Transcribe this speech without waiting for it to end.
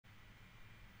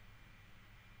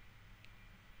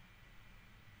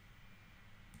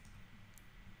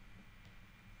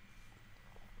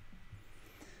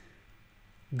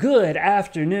Good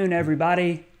afternoon,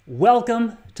 everybody.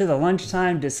 Welcome to the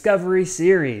Lunchtime Discovery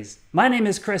Series. My name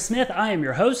is Chris Smith. I am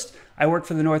your host. I work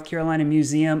for the North Carolina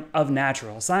Museum of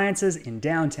Natural Sciences in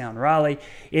downtown Raleigh.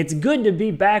 It's good to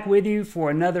be back with you for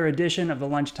another edition of the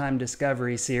Lunchtime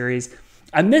Discovery Series.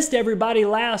 I missed everybody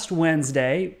last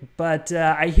Wednesday, but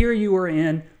I hear you were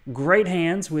in great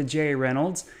hands with Jay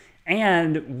Reynolds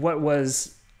and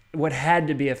what had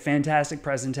to be a fantastic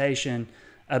presentation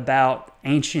about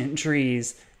ancient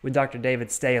trees with Dr.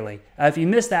 David Staley. If you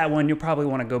missed that one, you'll probably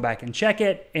want to go back and check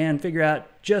it and figure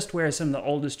out just where some of the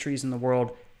oldest trees in the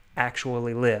world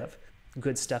actually live.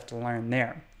 Good stuff to learn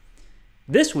there.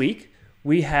 This week,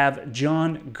 we have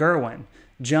John Gerwin.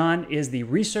 John is the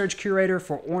research curator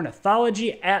for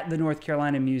ornithology at the North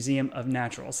Carolina Museum of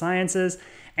Natural Sciences.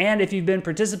 And if you've been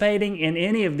participating in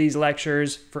any of these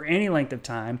lectures for any length of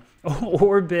time,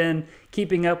 or been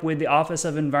keeping up with the Office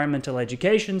of Environmental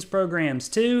Education's programs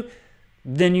too,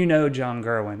 then you know John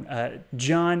Gerwin.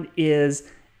 John is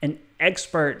an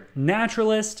expert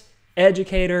naturalist,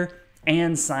 educator,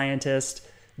 and scientist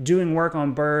doing work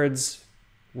on birds,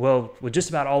 well, just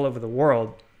about all over the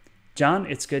world. John,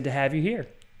 it's good to have you here.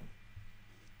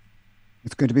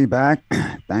 It's good to be back.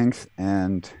 Thanks.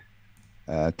 And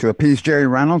to appease Jerry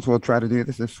Reynolds, we'll try to do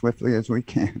this as swiftly as we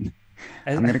can.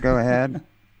 I'm going to go ahead,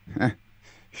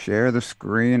 share the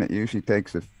screen. It usually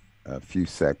takes a few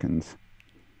seconds.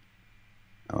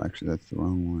 Oh, actually, that's the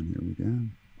wrong one. Here we go.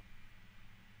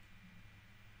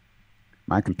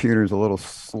 My computer's a little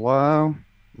slow.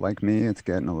 Like me, it's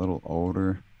getting a little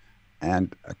older.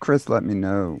 And Chris, let me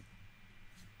know.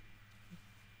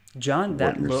 John,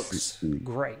 that looks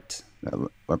great. That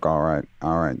look all right.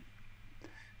 All right.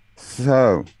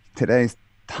 So today's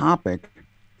topic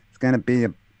is going to be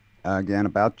again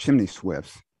about chimney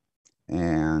swifts,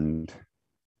 and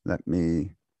let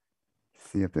me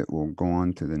see if it will go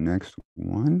on to the next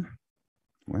one.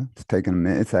 Well, it's taking a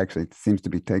minute. It seems to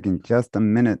be taking just a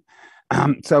minute.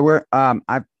 So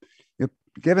I've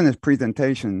given this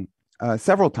presentation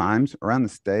several times around the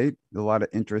state. There's a lot of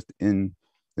interest in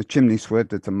the chimney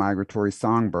swift. It's a migratory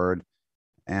songbird,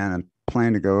 and I'm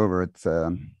planning to go over its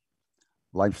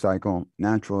life cycle,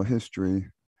 natural history.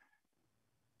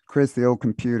 Chris, the old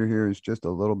computer here is just a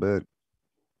little bit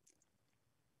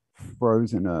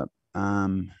frozen up.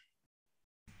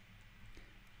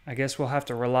 I guess we'll have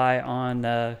to rely on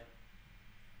I'm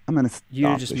going to you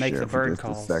to just make the bird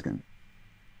calls. A second.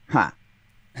 Ha.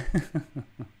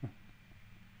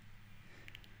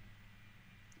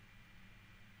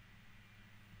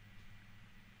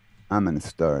 I'm going to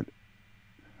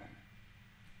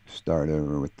start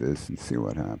over with this and see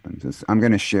what happens. I'm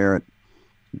going to share it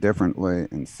differently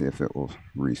and see if it will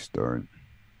restart.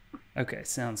 Okay,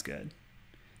 sounds good.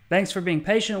 Thanks for being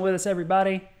patient with us,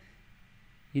 everybody.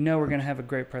 You know we're going to have a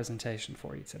great presentation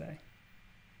for you today.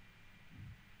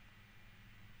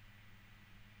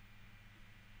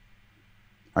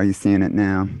 Are you seeing it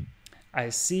now? I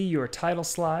see your title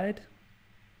slide.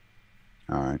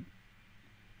 All right.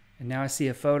 And now I see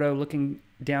a photo looking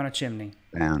down a chimney.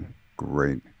 Down.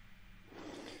 Great.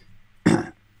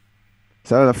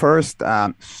 So the first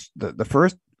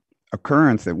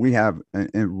occurrence that we have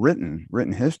in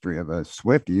written history of a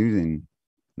swift using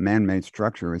man-made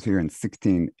structure was here in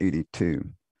 1682.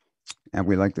 And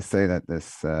we like to say that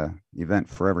this event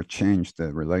forever changed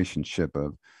the relationship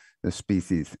of the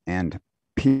species and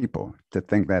people, to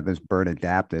think that this bird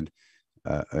adapted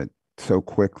so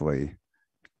quickly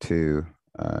to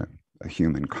a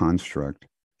human construct.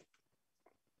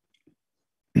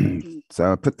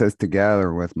 So I put this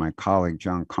together with my colleague,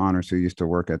 John Connors, who used to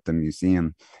work at the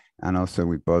museum. And also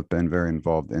we've both been very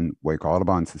involved in Wake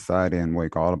Audubon Society, and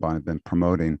Wake Audubon have been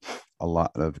promoting a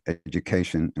lot of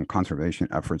education and conservation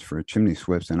efforts for chimney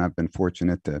swifts. And I've been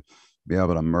fortunate to be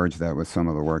able to merge that with some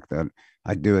of the work that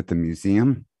I do at the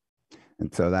museum.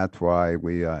 And so that's why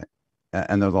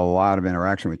and there's a lot of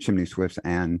interaction with chimney swifts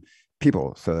and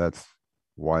people. So that's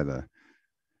why the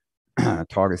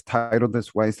talk is titled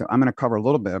this way. So I'm going to cover a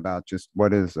little bit about just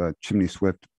what is chimney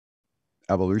swift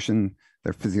evolution,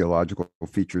 their physiological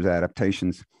features,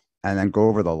 adaptations, and then go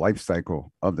over the life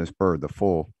cycle of this bird, the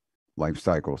full life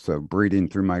cycle. So breeding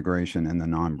through migration and the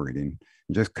non-breeding.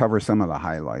 And just cover some of the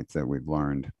highlights that we've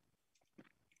learned.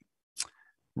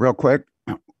 Real quick,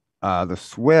 the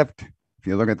swift, if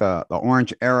you look at the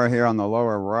orange arrow here on the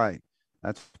lower right,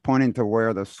 that's pointing to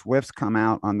where the swifts come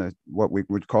out on what we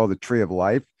would call the tree of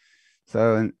life.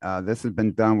 So this has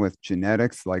been done with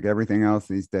genetics. Like everything else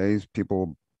these days,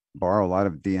 people borrow a lot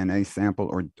of DNA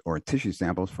sample or tissue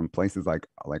samples from places like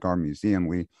our museum.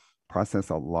 We process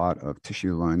a lot of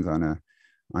tissue lines on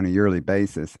on a yearly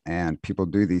basis, and people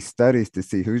do these studies to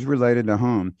see who's related to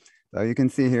whom. So you can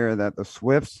see here that the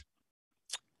swifts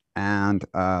and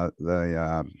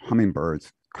the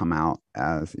hummingbirds come out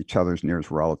as each other's nearest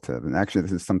relative. And actually,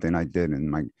 this is something I did in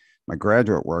my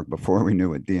graduate work before we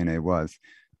knew what DNA was.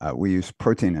 We used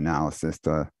protein analysis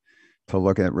to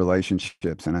look at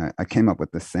relationships, and I came up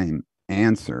with the same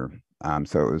answer.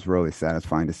 So it was really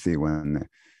satisfying to see when they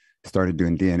started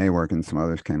doing DNA work, and some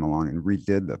others came along and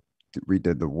redid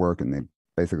the work, and they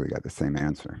basically got the same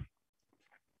answer.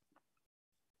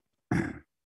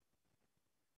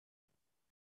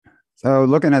 So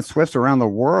looking at swifts around the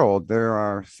world, there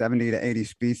are 70 to 80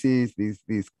 species.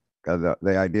 The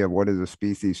idea of what is a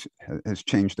species has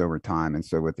changed over time. And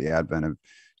so with the advent of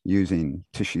using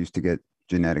tissues to get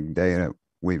genetic data,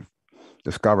 we've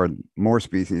discovered more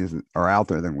species are out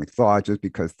there than we thought, just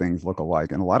because things look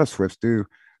alike. And a lot of swifts do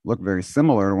look very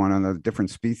similar to one another.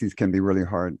 Different species can be really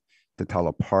hard to tell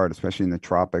apart, especially in the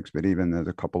tropics, but even there's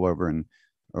a couple over in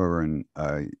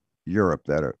Europe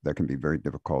that can be very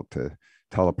difficult to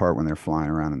tell apart when they're flying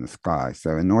around in the sky.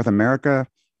 So in North America,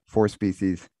 4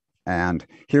 species. And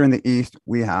here in the East,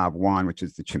 we have one, which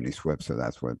is the chimney swift. So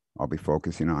that's what I'll be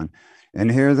focusing on.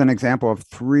 And here's an example of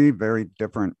 3 very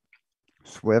different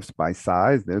swifts by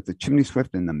size. There's the chimney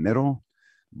swift in the middle.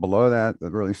 Below that, the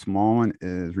really small one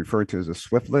is referred to as a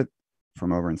swiftlet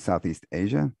from over in Southeast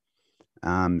Asia.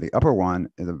 The upper one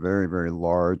is a very, very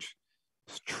large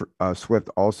swift,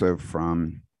 also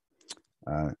from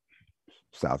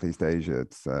Southeast Asia.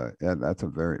 It's yeah, that's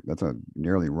a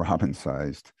nearly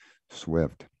robin-sized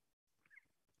swift.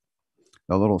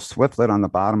 The little swiftlet on the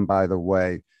bottom, by the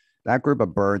way, that group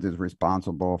of birds is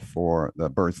responsible for the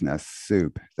bird's nest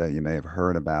soup that you may have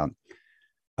heard about.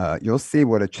 You'll see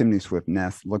what a chimney swift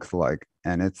nest looks like,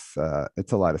 and it's a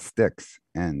lot of sticks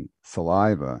and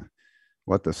saliva.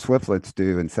 What the swiftlets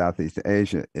do in Southeast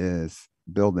Asia is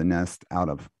build a nest out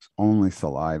of only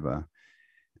saliva.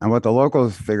 And what the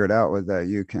locals figured out was that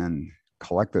you can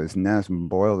collect those nests and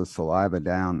boil the saliva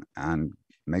down and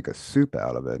make a soup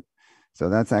out of it. So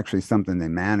that's actually something they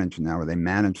manage now, where they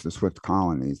manage the swift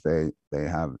colonies. They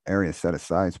have areas set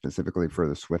aside specifically for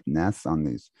the swift nests on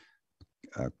these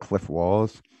cliff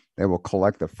walls. They will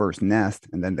collect the first nest,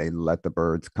 and then they let the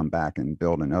birds come back and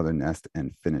build another nest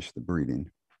and finish the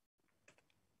breeding.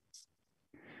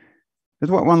 Here's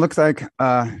what one looks like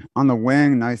on the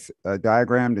wing. Nice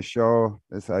diagram to show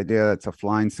this idea that it's a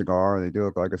flying cigar. They do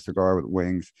look like a cigar with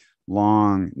wings,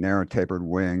 long, narrow tapered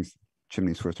wings.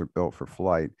 Chimney swifts are built for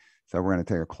flight. So we're going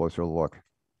to take a closer look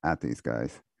at these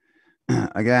guys.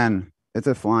 Again, it's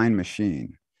a flying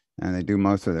machine, and they do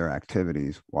most of their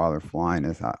activities while they're flying.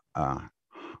 It's a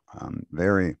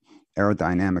very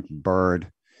aerodynamic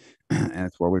bird, and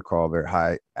it's what we call a very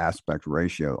high aspect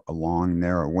ratio, a long,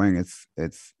 narrow wing.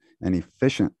 It's an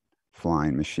efficient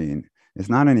flying machine. It's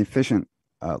not an efficient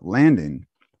landing.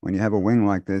 When you have a wing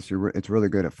like this, it's really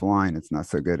good at flying. It's not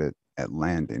so good at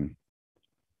landing.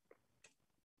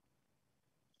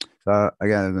 So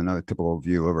again, there's another typical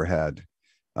view overhead.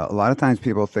 A lot of times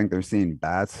people think they're seeing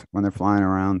bats when they're flying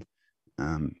around.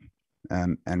 And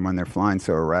when they're flying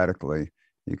so erratically,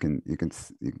 you can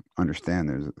understand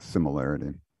there's a similarity.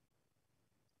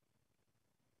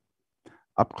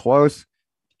 Up close,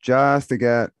 just to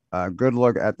get a good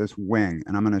look at this wing.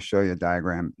 And I'm going to show you a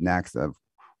diagram next of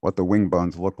what the wing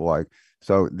bones look like.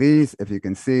 So these, if you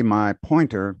can see my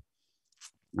pointer,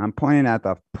 I'm pointing at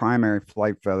the primary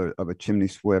flight feather of a chimney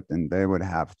swift, and they would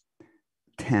have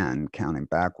 10 counting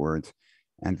backwards.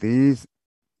 And these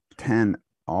 10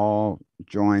 all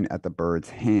join at the bird's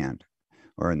hand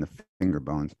or in the finger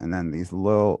bones. And then these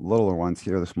littler ones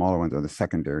here, the smaller ones, are the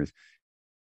secondaries.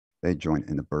 They join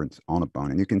in the bird's ulna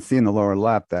bone. And you can see in the lower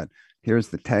left that here's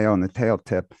the tail and the tail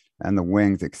tip, and the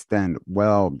wings extend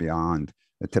well beyond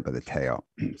the tip of the tail.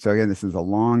 So again, this is a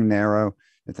long, narrow,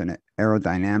 it's an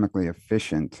aerodynamically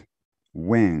efficient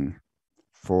wing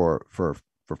for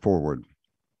forward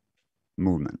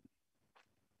movement.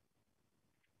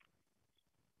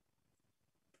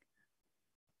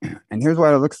 And here's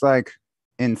what it looks like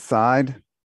inside.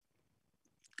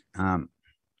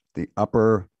 The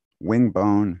upper wing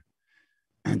bone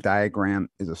diagram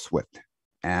is a swift.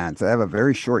 And so I have a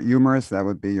very short humerus. That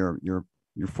would be your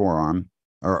forearm,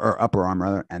 or upper arm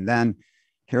rather. And then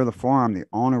here the forearm, the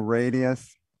ulnar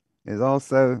radius is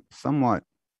also somewhat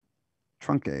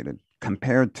truncated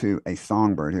compared to a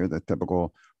songbird. Here, the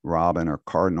typical robin or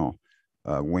cardinal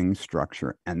wing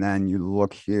structure. And then you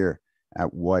look here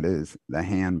at what is the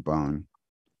hand bone,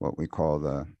 what we call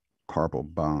the carpal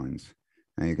bones.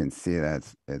 And you can see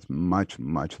that it's much,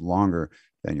 much longer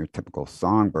than your typical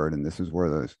songbird. And this is where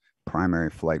those primary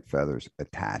flight feathers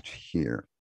attach here.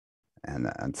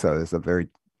 And so it's a very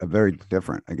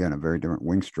different, again, a very different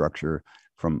wing structure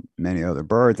from many other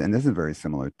birds. And this is very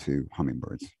similar to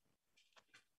hummingbirds.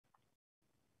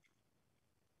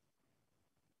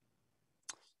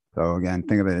 So again,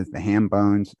 think of it as the ham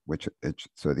bones,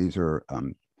 so these are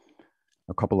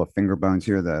a couple of finger bones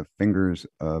here. The fingers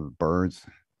of birds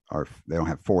they don't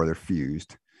have four, they're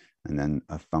fused, and then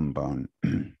a thumb bone.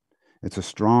 It's a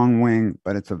strong wing,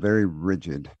 but it's a very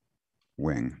rigid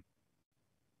wing.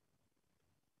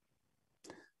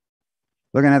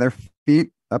 Looking at their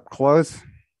feet up close,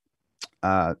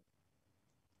 so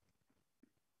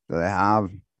they have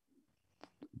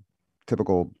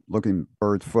typical looking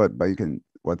bird's foot, but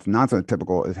what's not so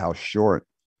typical is how short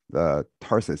the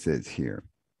tarsus is here.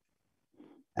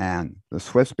 And the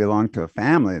swifts belong to a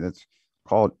family that's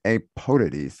called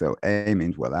Apodidae. So A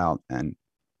means without, and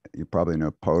you probably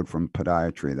know pod from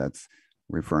podiatry. That's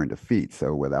referring to feet,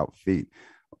 so without feet.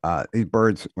 These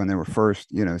birds, when they were first,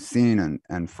 seen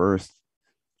and first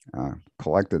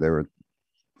collected, they were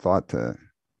thought to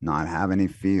not have any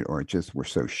feet, or just were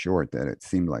so short that it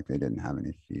seemed like they didn't have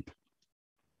any feet.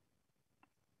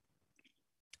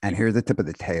 And here's the tip of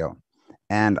the tail.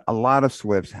 And a lot of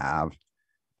swifts have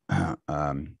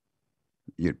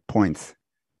points,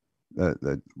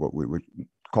 what we would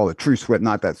call a true swift,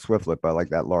 not that swiftlet, but like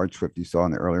that large swift you saw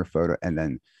in the earlier photo. And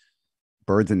then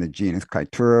birds in the genus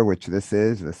Chitura, which this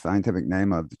is, the scientific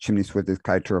name of the chimney swift is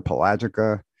Chitura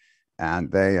pelagica.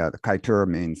 And the Chitura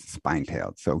means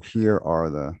spine-tailed. So here's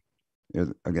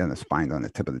again, the spines on the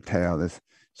tip of the tail. This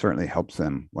certainly helps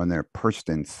them when they're perched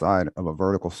inside of a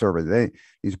vertical surface.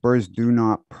 These birds do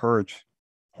not perch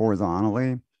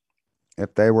horizontally.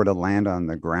 If they were to land on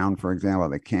the ground, for example,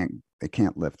 they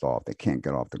can't lift off. They can't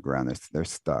get off the ground. They're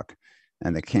stuck,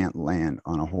 and they can't land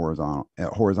on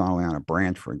horizontally on a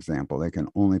branch, for example. They can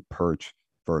only perch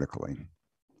vertically,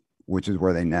 which is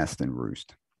where they nest and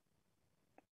roost.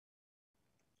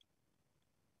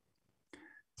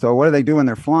 So what do they do when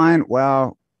they're flying?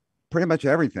 Well, pretty much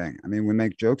everything. I mean, we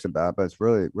make jokes about it, but it's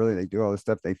really, they do all this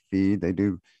stuff. They feed, they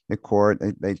court,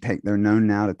 they're known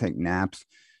now to take naps.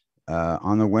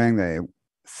 On the wing, they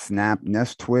snap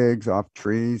nest twigs off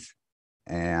trees,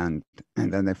 and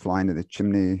then they fly into the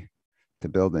chimney to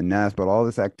build a nest. But all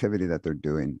this activity that they're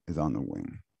doing is on the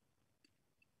wing.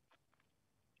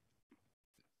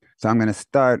 So I'm going to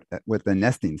start with the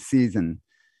nesting season,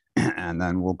 and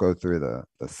then we'll go through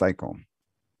the cycle.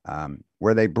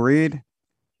 Where they breed,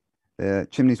 the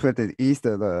chimney swift is east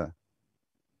of the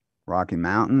Rocky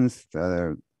Mountains,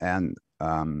 so in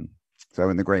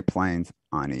the Great Plains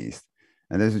on east.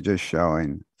 And this is just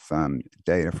showing some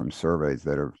data from surveys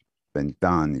that have been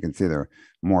done. You can see they're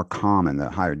more common. The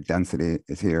higher density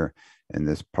is here in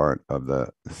this part of the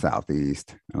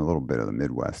southeast and a little bit of the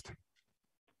Midwest.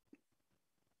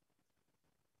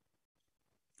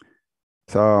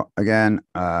 So again,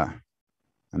 I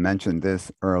mentioned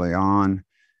this early on,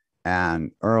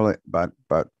 and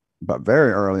but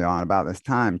very early on, about this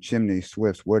time, chimney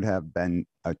swifts would have been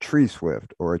a tree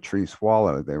swift or a tree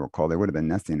swallow, they were called. They would have been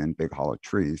nesting in big hollow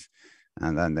trees,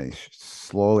 and then they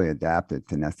slowly adapted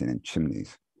to nesting in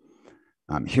chimneys.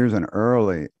 Here's an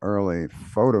early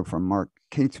photo from Mark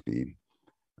Catesby,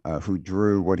 who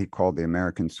drew what he called the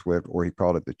American swift, or he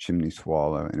called it the chimney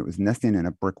swallow, and it was nesting in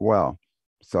a brick well.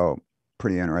 So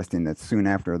pretty interesting that soon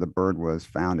after the bird was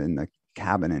found in the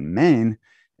cabin in Maine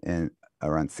in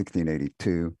around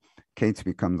 1682,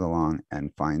 Catesby comes along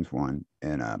and finds one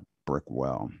in a brick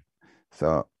well.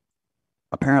 So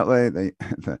apparently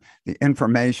the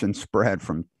information spread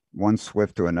from one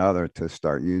swift to another to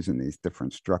start using these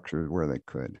different structures where they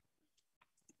could.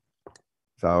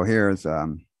 So here's,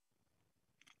 again,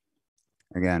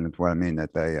 it's what I mean,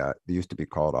 that they used to be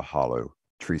called a hollow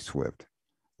tree swift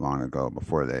long ago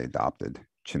before they adopted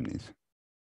chimneys.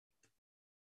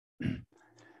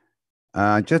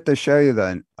 Just to show you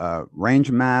the range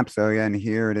map. So again,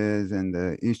 here it is in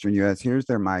the eastern US. Here's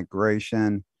their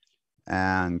migration,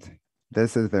 and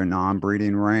this is their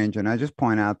non-breeding range. And I just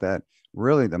point out that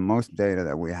really the most data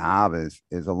that we have is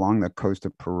along the coast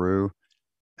of Peru,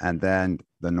 and then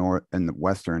the north and the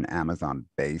western Amazon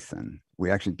basin.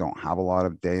 We actually don't have a lot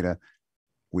of data.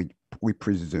 We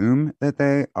presume that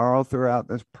they are all throughout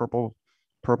this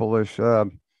purplish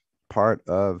part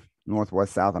of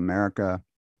Northwest South America,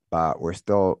 but we're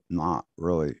still not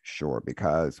really sure,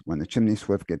 because when the chimney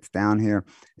swift gets down here,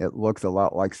 it looks a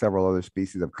lot like several other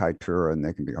species of Chitura, and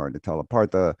they can be hard to tell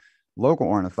apart. The local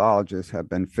ornithologists have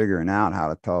been figuring out how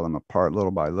to tell them apart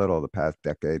little by little the past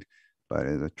decade, but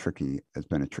it's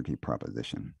been a tricky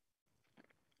proposition.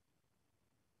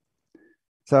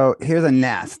 So here's a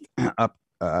nest up,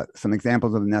 some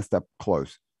examples of the nest up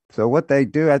close. So what they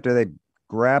do after they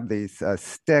grab these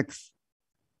sticks,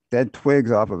 dead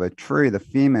twigs off of a tree, the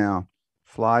female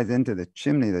flies into the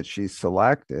chimney that she's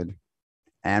selected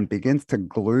and begins to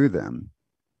glue them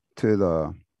to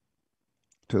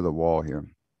the wall here.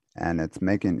 And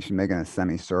she's making a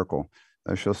semicircle.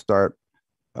 So she'll start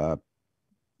uh,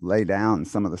 lay down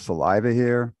some of the saliva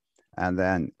here and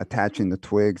then attaching the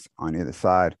twigs on either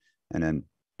side and then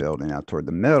building out toward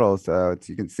the middle. So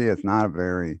you can see it's not a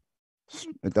very,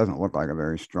 it doesn't look like a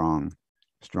very strong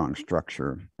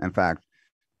structure. In fact,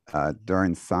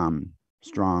 during some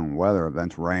strong weather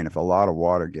events, rain, if a lot of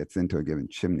water gets into a given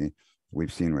chimney,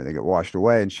 we've seen where they get washed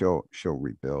away and she'll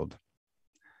rebuild.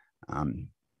 And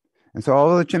so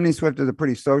although the chimney swift is a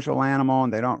pretty social animal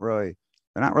and they're not really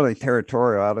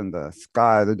territorial out in the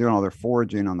sky, they're doing all their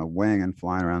foraging on the wing and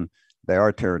flying around. They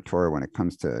are territorial when it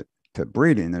comes to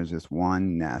breeding. There's just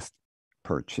one nest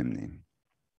per chimney.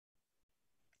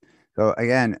 So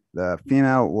again, the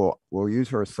female will use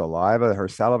her saliva. Her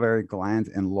salivary glands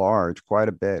enlarge quite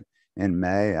a bit in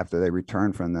May after they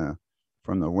return from the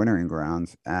wintering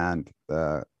grounds, and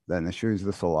then they use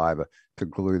the saliva to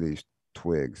glue these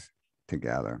twigs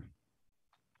together.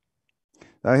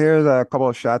 So here's a couple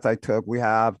of shots I took. We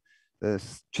have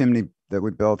this chimney that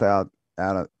we built out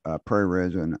at Prairie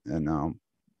Ridge, and I'll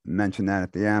mention that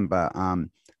at the end. But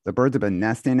the birds have been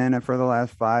nesting in it for the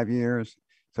last 5 years.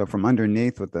 So from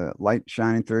underneath with the light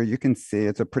shining through, you can see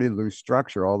it's a pretty loose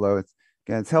structure, although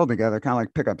it's held together, kind of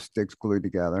like pickup sticks glued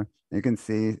together. You can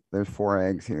see there's 4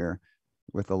 eggs here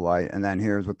with the light. And then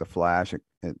here's with the flash,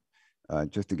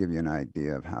 just to give you an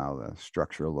idea of how the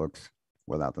structure looks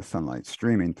without the sunlight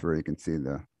streaming through. You can see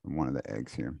one of the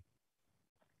eggs here.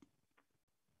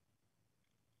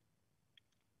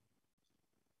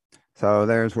 So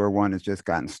there's where one has just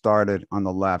gotten started on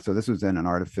the left. So this was in an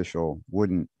artificial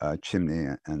wooden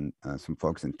chimney, and some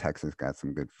folks in Texas got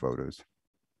some good photos.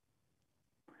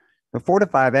 The 4 to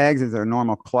 5 eggs is their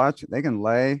normal clutch. They can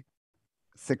lay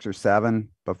 6 or 7,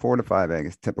 but 4 to 5 eggs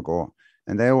is typical,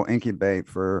 and they will incubate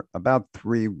for about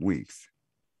 3 weeks.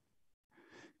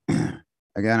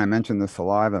 Again, I mentioned the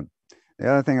saliva. The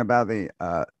other thing about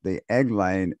the egg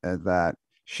laying is that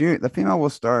the female will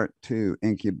start to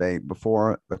incubate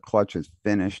before the clutch is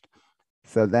finished.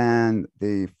 So then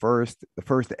the first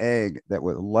egg that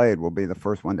was laid will be the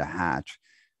first one to hatch.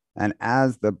 And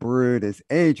as the brood is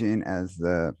aging, as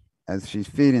she's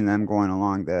feeding them going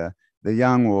along, the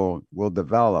young will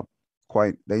develop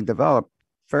they develop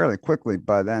fairly quickly,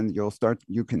 but then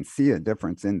you can see a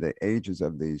difference in the ages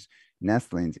of these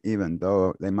nestlings, even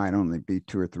though they might only be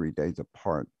 2 or 3 days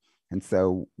apart. And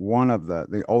so one of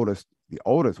the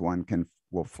oldest one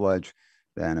will fledge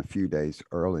then a few days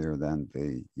earlier than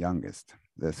the youngest.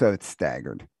 So it's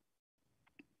staggered.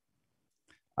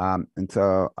 And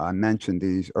so I mentioned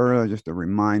these earlier, just a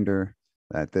reminder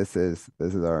that this is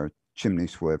our chimney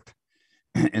swift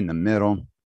in the middle.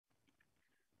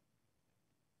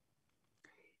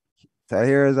 So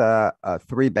here's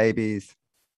 3 babies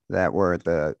that were at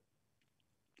the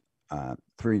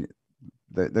 3.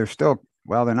 They're still,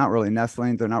 well, they're not really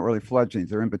nestlings. They're not really fledglings.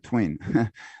 They're in between.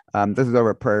 This is over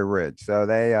at Prairie Ridge. So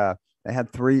they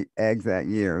had 3 eggs that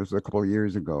year. It was a couple of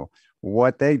years ago.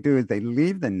 What they do is they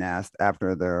leave the nest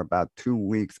after they're about 2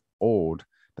 weeks old,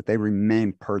 but they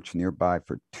remain perched nearby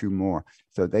for 2 more.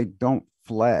 So they don't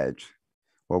fledge.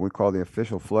 What we call the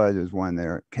official fledge is when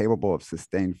they're capable of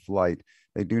sustained flight.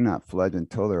 They do not fledge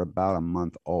until they're about a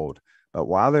month old. But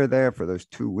while they're there for those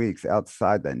 2 weeks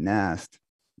outside the nest,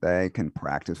 they can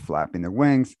practice flapping their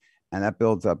wings, and that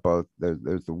builds up both.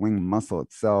 There's the wing muscle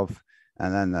itself,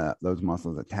 and then those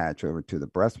muscles attach over to the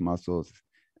breast muscles,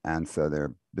 and so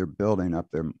they're building up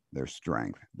their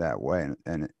strength that way.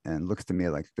 And it looks to me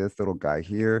like this little guy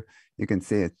here. You can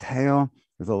see his tail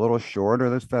is a little shorter.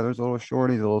 Those feathers a little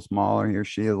shorter. He's a little smaller. He or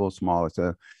she is a little smaller.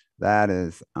 So that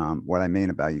is what I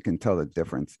mean about, you can tell the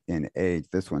difference in age.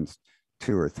 This one's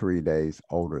 2 or 3 days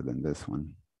older than this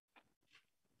one.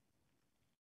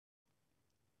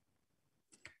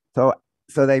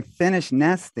 So they finish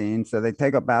nesting. So they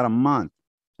take about a month,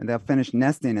 and they'll finish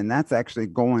nesting, and that's actually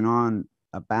going on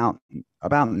about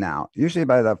now. Usually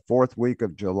by the 4th week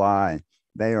of July,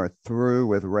 they are through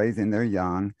with raising their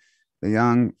young. The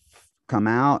young come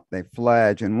out, they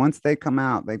fledge, and once they come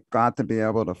out, they've got to be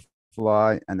able to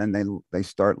fly, and then they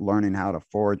start learning how to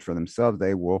forage for themselves.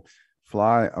 They will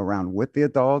fly around with the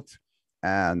adults,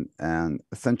 and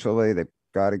essentially they've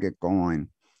got to get going.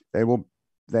 They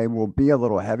will be a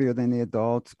little heavier than the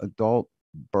adults. Adult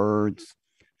birds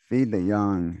feed the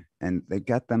young, and they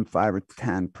get them 5 or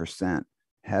 10%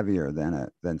 heavier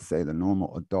than say the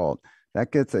normal adult.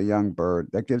 That gets a young bird,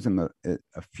 that gives them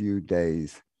a few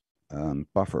days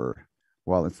buffer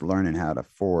while it's learning how to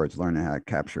forage, learning how to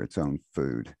capture its own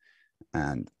food.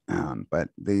 And but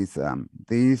these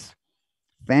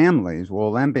families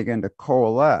will then begin to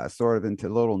coalesce sort of into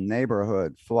little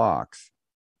neighborhood flocks,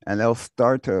 and they'll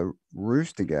start to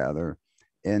roost together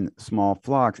in small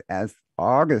flocks. As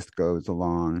August goes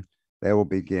along, they will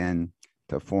begin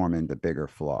to form into bigger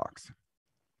flocks.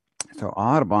 So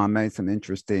Audubon made some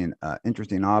interesting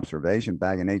observation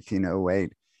back in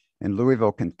 1808 in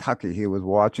Louisville, Kentucky. He was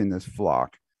watching this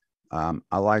flock.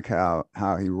 I like how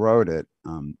he wrote it.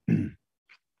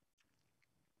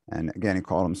 And again, he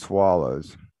called them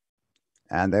swallows.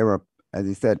 And they were, as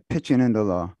he said, pitching into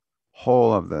the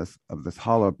hole of this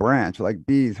hollow branch, like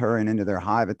bees hurrying into their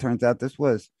hive. It turns out this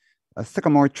was a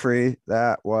sycamore tree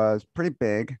that was pretty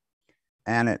big,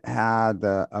 and it had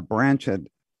a branch had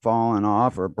fallen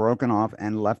off or broken off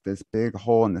and left this big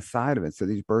hole in the side of it. So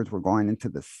these birds were going into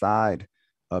the side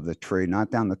of the tree,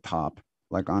 not down the top,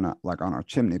 like on our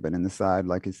chimney, but in the side,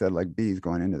 like he said, like bees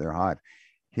going into their hive.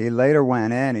 He later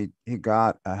went in, he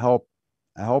got a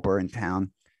helper in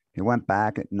town. He went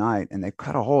back at night and they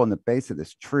cut a hole in the base of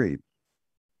this tree.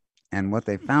 And what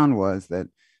they found was that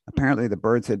apparently the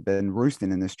birds had been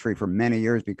roosting in this tree for many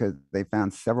years because they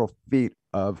found several feet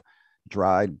of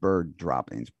dried bird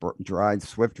droppings, dried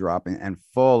swift dropping, and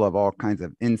full of all kinds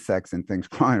of insects and things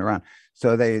crawling around.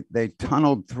 So they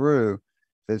tunneled through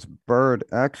this bird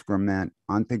excrement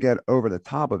on to get over the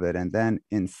top of it. And then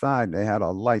inside they had a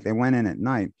light. They went in at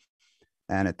night,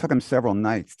 and it took them several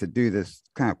nights to do this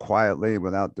kind of quietly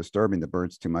without disturbing the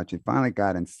birds too much. He finally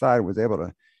got inside, was able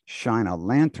to shine a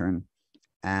lantern,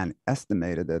 and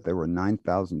estimated that there were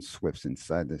 9,000 swifts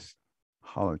inside this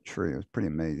hollow tree. It was pretty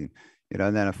amazing. You know,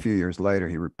 and then a few years later,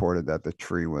 he reported that the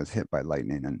tree was hit by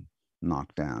lightning and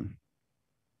knocked down.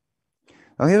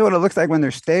 So here's what it looks like when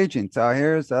they're staging. So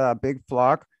here's a big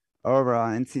flock over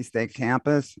on NC State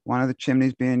campus. One of the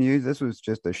chimneys being used. This was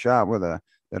just a shot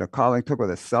that a colleague took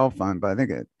with a cell phone, but I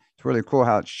think it's really cool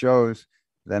how it shows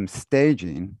them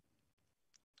staging,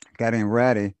 getting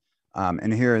ready.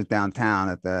 And here is downtown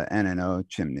at the NNO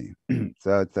chimney.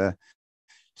 So it's a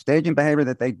staging behavior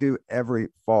that they do every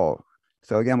fall.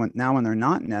 So again, when they're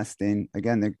not nesting,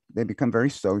 again, they become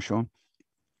very social.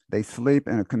 They sleep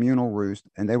in a communal roost,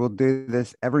 and they will do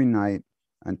this every night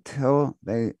until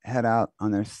they head out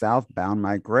on their southbound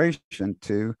migration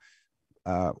to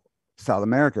South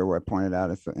America, where I pointed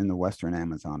out it's in the Western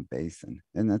Amazon basin.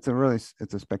 And it's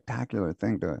a spectacular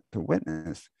thing to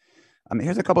witness.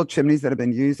 Here's a couple of chimneys that have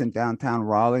been used in downtown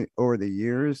Raleigh over the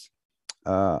years.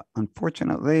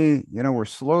 Unfortunately, we're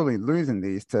slowly losing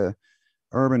these to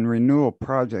urban renewal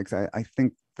projects. I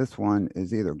think this one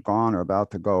is either gone or about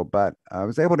to go, but I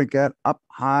was able to get up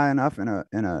high enough in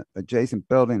a adjacent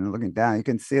building and looking down. You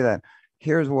can see that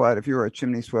here's what, if you were a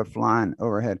chimney swift flying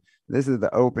overhead, this is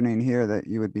the opening here that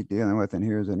you would be dealing with, and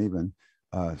here's an even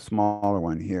smaller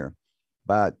one here.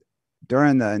 But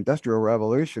during the Industrial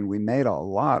Revolution, we made a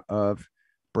lot of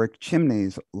brick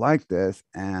chimneys like this,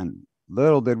 and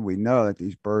little did we know that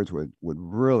these birds would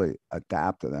really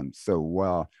adapt to them so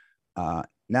well.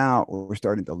 Now we're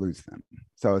starting to lose them.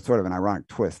 So it's sort of an ironic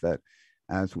twist that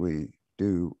as we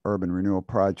do urban renewal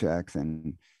projects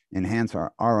and enhance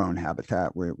our own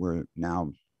habitat, we're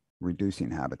now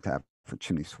reducing habitat for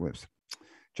chimney swifts.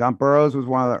 John Burroughs was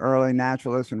one of the early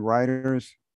naturalists and writers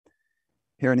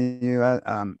here in the US.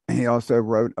 He also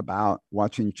wrote about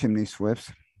watching chimney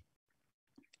swifts.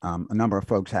 A number of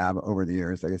folks have over the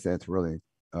years. Like I said, it's really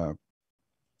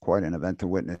quite an event to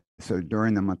witness. So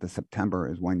during the month of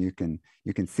September is when you can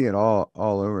see it all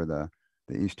over the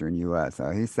eastern US.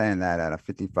 He's saying that at a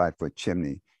 55-foot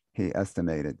chimney, he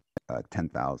estimated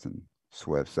 10,000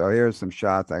 swifts. So here's some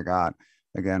shots I got,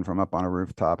 again, from up on a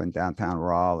rooftop in downtown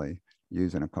Raleigh,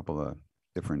 using a couple of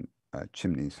different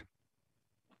chimneys.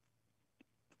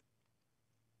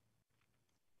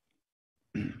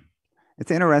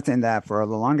 It's interesting that for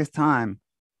the longest time,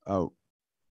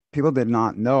 people did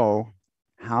not know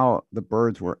how the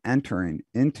birds were entering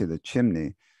into the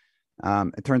chimney.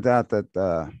 It turns out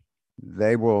that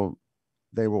they will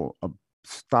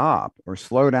stop or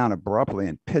slow down abruptly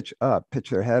and pitch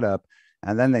their head up,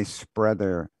 and then they spread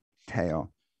their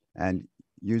tail and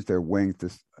use their wings to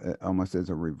almost as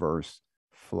a reverse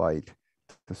flight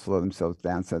to slow themselves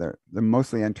down. So they're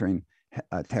mostly entering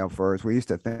tail first. We used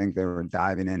to think they were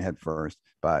diving in head first,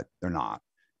 but they're not.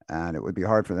 And it would be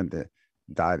hard for them to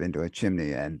dive into a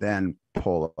chimney and then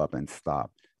pull up and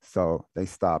stop. So they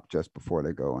stop just before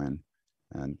they go in,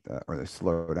 and or they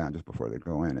slow down just before they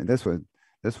go in. And this was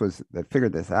they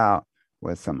figured this out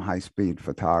with some high-speed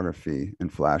photography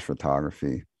and flash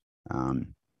photography.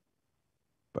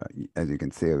 But as you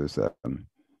can see, it was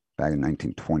back in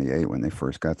 1928 when they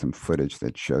first got some footage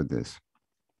that showed this.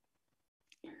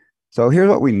 So here's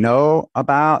what we know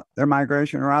about their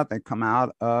migration route. They come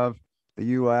out of the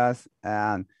US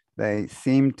and they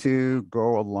seem to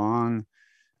go along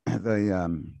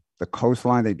the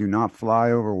coastline. They do not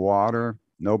fly over water.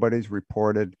 Nobody's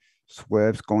reported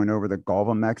swifts going over the Gulf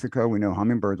of Mexico. We know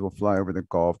hummingbirds will fly over the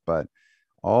Gulf, but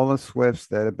all the swifts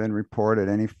that have been reported,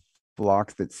 any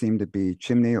flocks that seem to be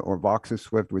chimney or Vox's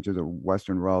swift, which is a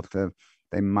Western relative,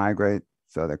 they migrate.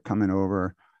 So they're coming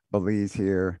over Belize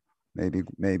here, maybe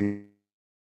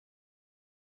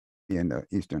in the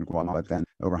eastern Guatemala, but then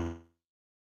over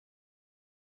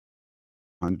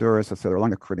Honduras, so they're along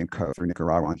the Caribbean coast through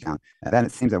Nicaragua on down. And then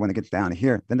it seems that when they get down to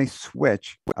here, then they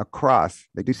switch across.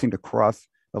 They do seem to cross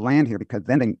the land here because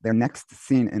then they're next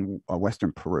seen in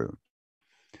Western Peru.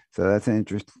 So that's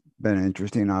been an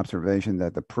interesting observation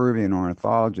that the Peruvian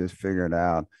ornithologists figured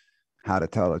out how to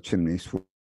tell a chimney swift,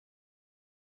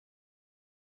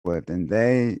 and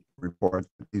they report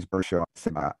these birds show up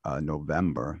in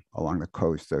November along the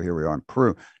coast. So here we are in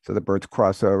Peru. So the birds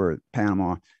cross over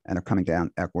Panama and are coming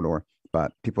down Ecuador,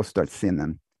 but people start seeing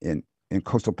them in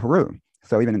coastal Peru.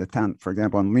 So even in the town, for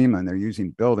example, in Lima, and they're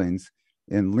using buildings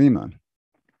in Lima.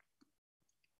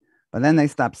 But then they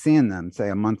stopped seeing them, say,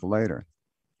 a month later.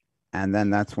 And then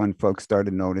that's when folks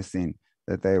started noticing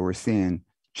that they were seeing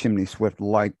chimney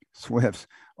swift-like swifts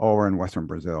over in Western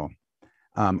Brazil,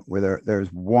 where there's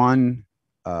one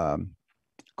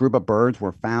group of birds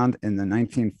were found in the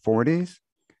 1940s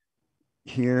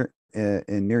here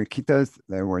in near Iquitos.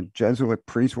 There were Jesuit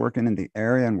priests working in the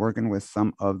area and working with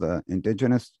some of the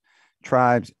indigenous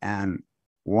tribes. And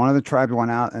one of the tribes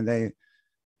went out and they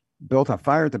built a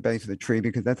fire at the base of the tree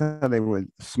because that's how they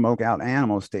would smoke out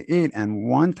animals to eat. And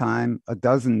one time, a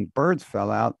dozen birds fell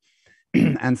out,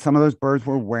 and some of those birds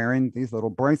were wearing these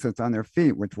little bracelets on their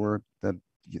feet, which were the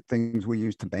things we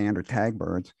use to band or tag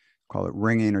birds, call it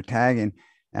ringing or tagging.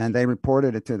 And they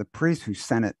reported it to the priest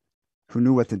who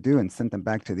knew what to do and sent them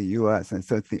back to the US. And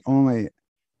so it's the only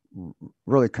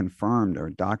really confirmed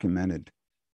or documented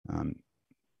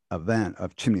event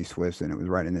of chimney swifts, and it was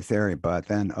right in this area. But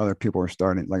then other people are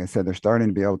starting, like I said, they're starting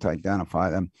to be able to identify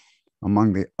them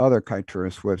among the other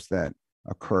Kaituura swifts that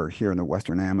occur here in the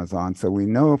Western Amazon. So we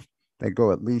know they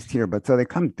go at least here, but so they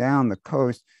come down the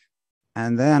coast,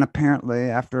 and then apparently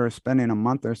after spending a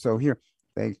month or so here,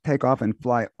 they take off and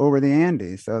fly over the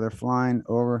Andes. So they're flying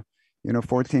over,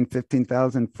 14,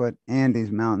 15,000 foot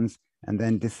Andes mountains, and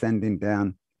then descending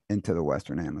down into the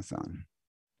Western Amazon.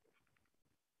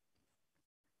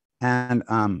 And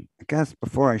I guess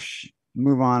before I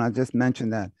move on, I'll just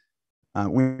mention that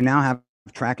we now have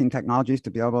tracking technologies to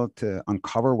be able to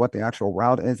uncover what the actual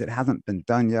route is. It hasn't been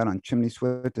done yet on chimney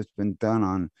swift. It's been done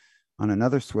on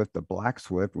another swift, the black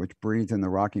swift, which breeds in the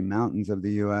Rocky Mountains of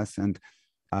the US. And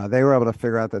they were able to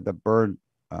figure out that the bird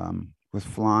was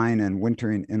flying and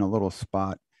wintering in a little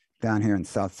spot down here in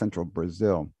south central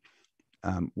Brazil.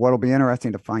 What'll be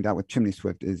interesting to find out with chimney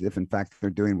swift is if in fact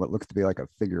they're doing what looks to be like a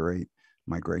figure-8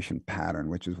 migration pattern,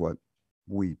 which is what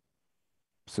we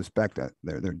suspect that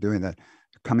they're doing. That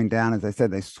coming down, as I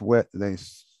said, they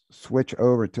switch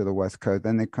over to the west coast,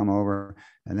 then they come over,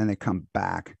 and then they come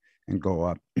back and go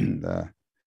up the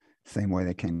same way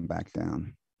they came back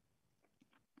down.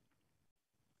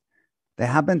 They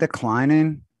have been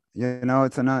declining.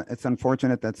 It's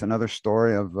unfortunate. That's another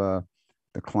story of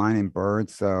declining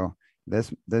birds. So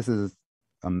this is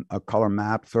a color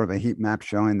map, sort of a heat map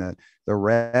showing that the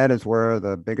red is where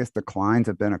the biggest declines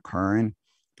have been occurring.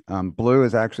 Blue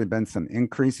has actually been some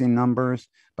increasing numbers,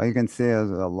 but you can see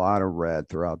there's a lot of red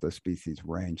throughout the species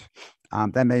range.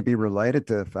 That may be related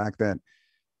to the fact that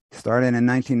starting in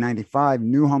 1995,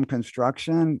 new home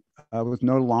construction was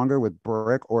no longer with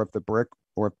brick, or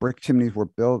if brick chimneys were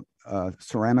built,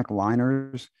 ceramic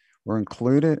liners were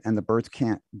included, and the birds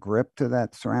can't grip to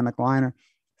that ceramic liner.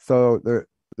 So there's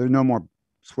no more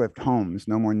swift homes,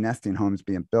 no more nesting homes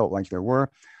being built like there were.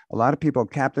 A lot of people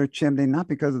capped their chimney, not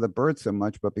because of the birds so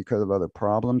much, but because of other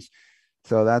problems.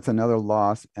 So that's another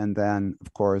loss. And then,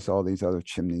 of course, all these other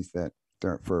chimneys that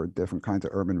for different kinds of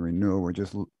urban renewal, we're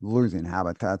just losing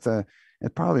habitats.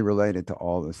 It's probably related to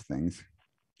all those things.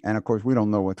 And of course, we don't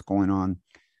know what's going on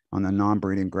the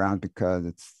non-breeding ground because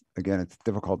it's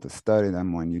difficult to study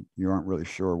them when you aren't really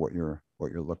sure what you're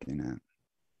looking at.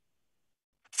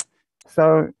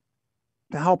 So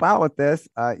to help out with this,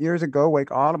 years ago,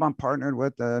 Wake Audubon partnered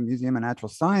with the Museum of Natural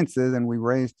Sciences, and we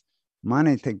raised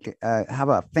money to have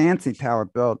a fancy tower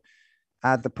built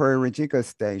at the Prairie Ridge Eco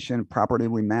Station, property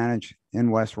we manage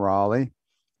in West Raleigh.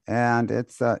 And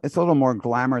it's a little more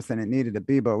glamorous than it needed to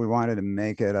be, but we wanted to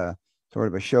make it a sort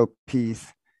of a showpiece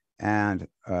And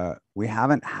we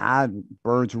haven't had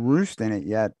birds roost in it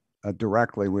yet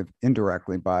directly. We've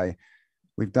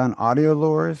done audio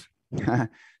lures.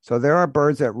 So there are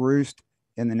birds that roost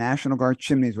in the National Guard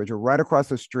chimneys, which are right across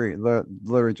the street,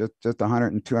 literally just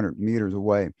 100 and 200 meters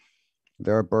away.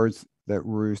 There are birds that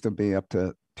roost. There'll be up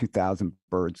to 2,000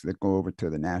 birds that go over to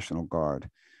the National Guard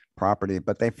property,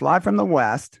 but they fly from the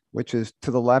west, which is to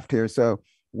the left here. So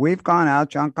we've gone out,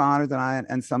 John Connors and I,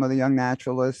 and some of the young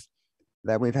naturalists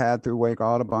that we've had through Wake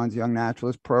Audubon's Young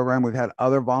Naturalist program. We've had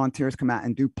other volunteers come out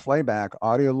and do playback,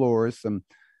 audio lures,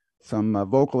 some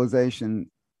vocalization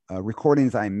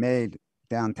recordings I made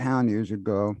downtown years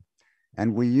ago.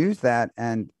 And we use that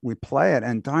and we play it.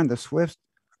 And darn, the swifts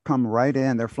come right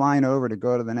in. They're flying over to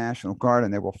go to the National Guard,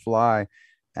 and they will fly.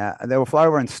 They will fly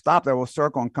over and stop. They will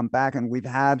circle and come back. And we've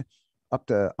had up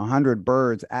to 100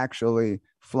 birds actually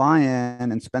fly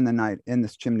in and spend the night in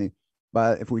this chimney.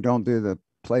 But if we don't do the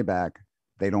playback,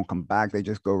 they don't come back. They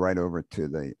just go right over to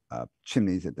the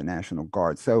chimneys at the National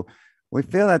Guard. So we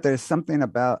feel that there's something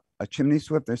about a chimney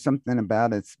swift, there's something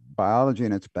about its biology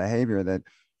and its behavior that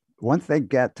once they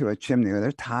get to a chimney,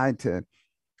 they're tied to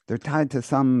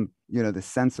some, the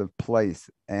sense of place.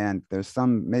 And there's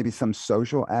maybe some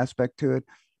social aspect to it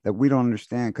that we don't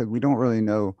understand, because we don't really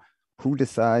know who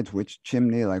decides which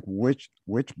chimney, like which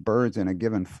birds in a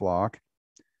given flock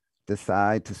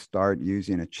decide to start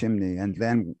using a chimney. And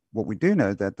then what we do know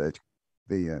is that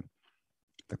the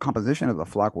composition of the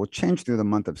flock will change through the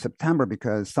month of September,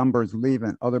 because some birds leave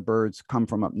and other birds come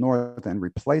from up north and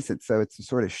replace it. So it's a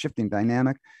sort of shifting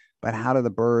dynamic. But how do the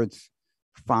birds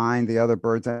find the other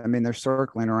birds? I mean, they're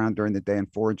circling around during the day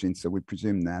and foraging, so we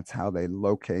presume that's how they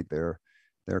locate their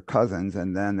cousins,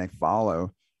 and then they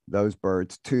follow those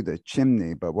birds to the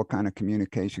chimney. But what kind of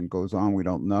communication goes on, we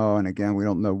don't know. And again, we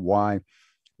don't know why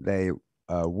they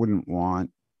wouldn't want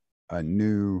a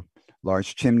new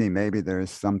large chimney. Maybe there's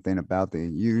something about the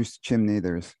used chimney.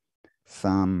 There's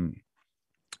some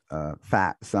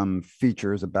some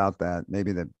features about that.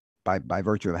 Maybe that by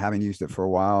virtue of having used it for a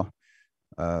while,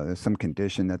 there's some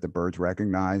condition that the birds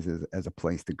recognize as a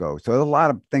place to go. So there's a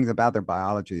lot of things about their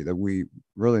biology that we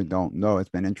really don't know. It's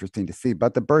been interesting to see.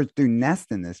 But the birds do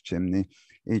nest in this chimney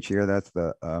each year. That's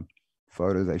the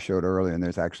photos I showed earlier. And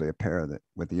there's actually a pair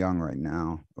with the young right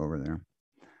now over there.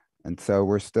 And so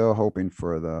we're still hoping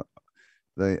for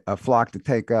a flock to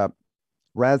take up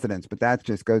residence. But that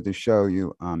just goes to show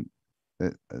you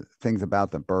things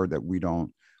about the bird that we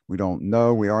don't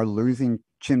know. We are losing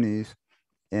chimneys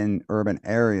in urban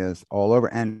areas all over,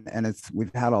 and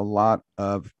we've had a lot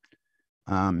of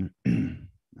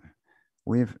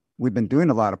we've been doing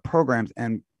a lot of programs,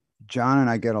 and John and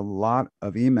I get a lot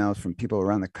of emails from people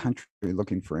around the country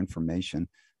looking for information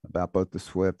about both the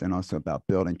swift and also about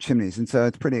building chimneys. And so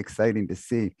it's pretty exciting to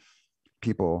see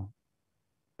people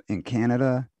in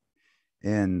Canada,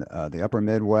 in the upper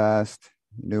Midwest,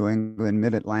 New England,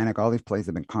 Mid-Atlantic, all these places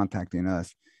have been contacting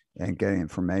us and getting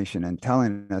information and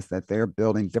telling us that they're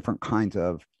building different kinds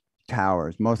of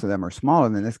towers. Most of them are smaller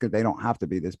than this because they don't have to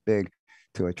be this big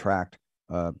to attract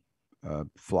a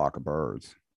flock of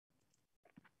birds.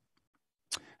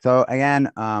 So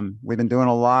again, we've been doing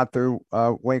a lot through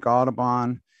Wake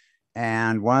Audubon.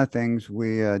 And one of the things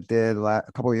we did a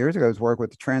couple of years ago is work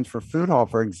with the Transfer Food Hall,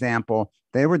 for example.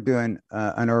 They were doing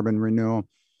an urban renewal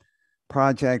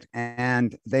project,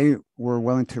 and they were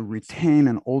willing to retain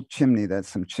an old chimney that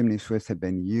some chimney swifts had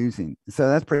been using. So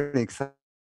that's pretty exciting,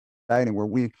 where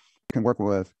we can work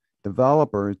with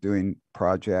developers doing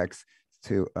projects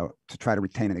to try to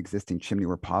retain an existing chimney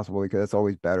where possible, because it's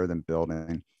always better than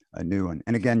building a new one.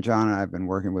 And again, John and I have been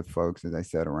working with folks, as I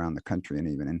said, around the country and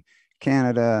even in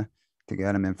Canada to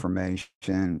get them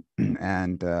information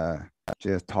and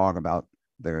just talk about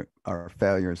our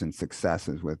failures and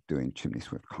successes with doing chimney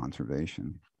swift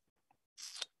conservation.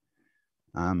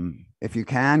 If you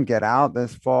can get out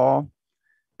this fall,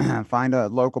 find a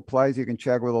local place. You can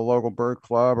check with a local bird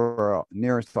club or a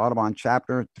nearest Audubon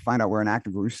chapter to find out where an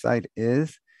active roost site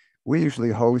is. We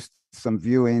usually host some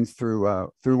viewings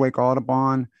through Wake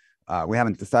Audubon. We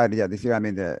haven't decided yet this year. I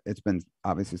mean, it's been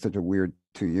obviously such a weird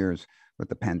 2 years with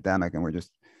the pandemic, and we're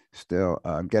just still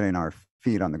getting our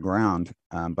feet on the ground.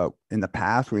 But in the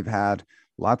past, we've had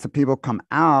lots of people come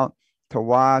out to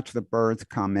watch the birds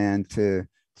come into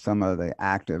some of the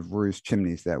active roost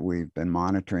chimneys that we've been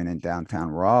monitoring in downtown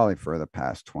Raleigh for the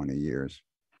past 20 years.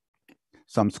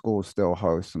 Some schools still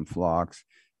host some flocks.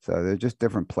 So they're just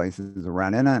different places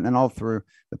around, and all through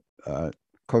the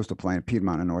coastal plain of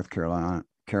Piedmont and North Carolina,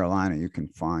 you can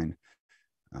find,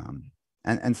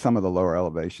 and some of the lower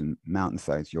elevation mountain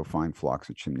sites, you'll find flocks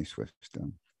of chimney swifts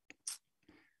still.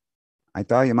 I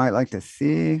thought you might like to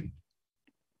see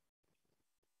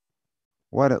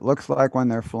what it looks like when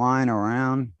they're flying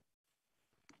around.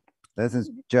 This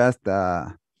is just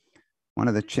one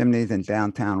of the chimneys in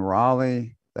downtown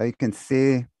Raleigh. So you can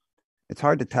see it's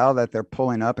hard to tell that they're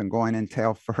pulling up and going in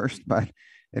tail first, but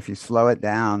if you slow it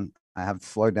down, I have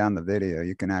slowed down the video,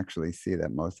 you can actually see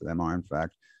that most of them are in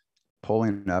fact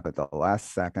pulling up at the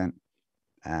last second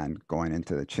and going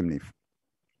into the chimney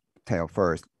tail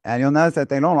first. And you'll notice that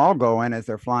they don't all go in as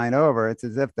they're flying over. It's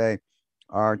as if they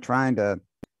are trying to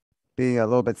be a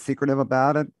little bit secretive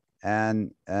about it,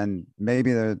 and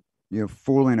maybe they're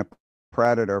fooling a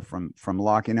predator from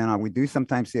locking in on. We do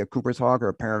sometimes see a Cooper's hawk or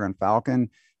a peregrine falcon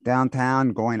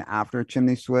downtown going after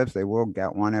chimney swifts. They will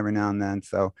get one every now and then.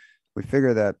 So we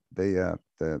figure that the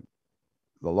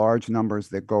large numbers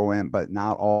that go in, but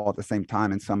not all at the same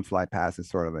time, and some fly past is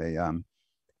sort of a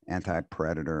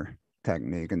anti-predator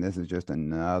technique. And this is just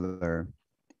another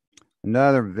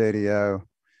video.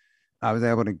 I was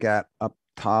able to get up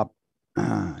top,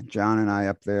 John and I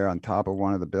up there on top of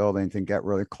one of the buildings and get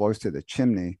really close to the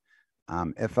chimney.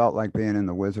 It felt like being in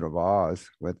the Wizard of Oz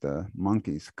with the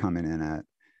monkeys coming at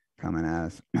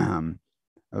us.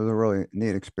 It was a really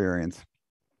neat experience.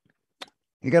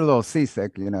 You get a little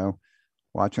seasick,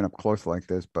 watching up close like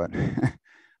this, but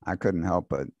I couldn't help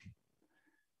but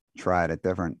try it at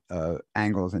different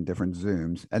angles and different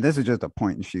zooms. And this is just a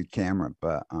point and shoot camera,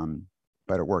 but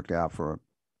it worked out for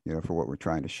what we're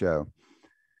trying to show.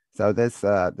 So this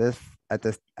at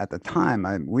the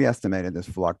time, we estimated this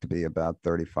flock to be about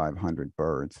 3,500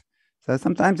 birds. So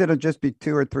sometimes it'll just be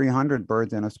 200 or 300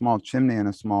 birds in a small chimney and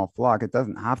a small flock. It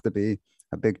doesn't have to be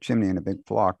a big chimney and a big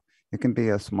flock. It can be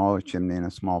a smaller chimney and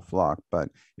a small flock, but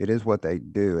it is what they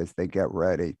do is they get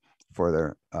ready for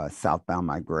their southbound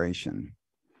migration.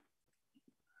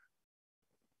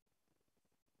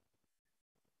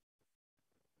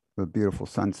 The beautiful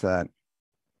sunset.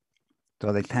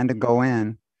 So they tend to go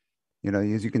in,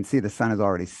 as you can see, the sun is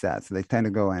already set. So they tend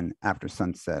to go in after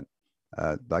sunset,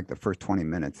 like the first 20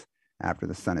 minutes after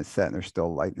the sun is set, and there's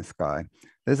still light in the sky.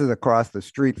 This is across the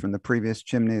street from the previous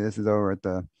chimney. This is over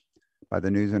at by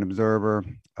the News and Observer.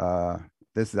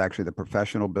 This is actually the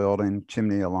professional building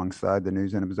chimney alongside the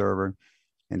News and Observer.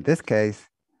 In this case,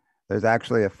 there's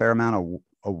actually a fair amount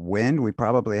of wind. We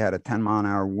probably had a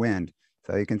 10-mile-an-hour wind.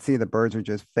 So you can see the birds are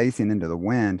just facing into the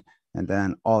wind, and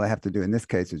then all they have to do in this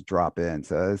case is drop in.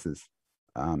 So this is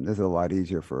a lot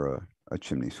easier for a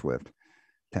chimney swift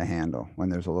to handle when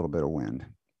there's a little bit of wind.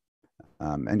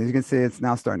 And as you can see, it's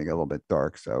now starting to get a little bit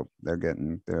dark, so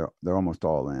they're almost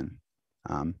all in.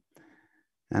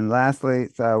 And lastly,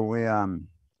 so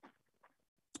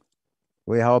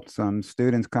we helped some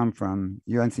students come from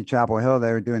UNC Chapel Hill.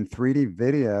 They were doing 3D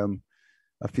video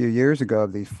a few years ago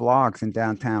of these flocks in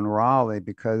downtown Raleigh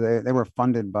because they were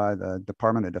funded by the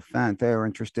Department of Defense. They were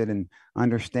interested in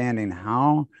understanding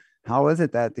how is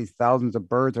it that these thousands of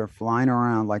birds are flying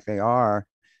around like they are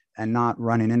and not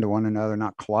running into one another,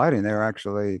 not colliding. They were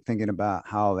actually thinking about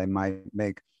how they might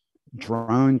make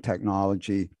drone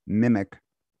technology mimic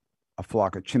a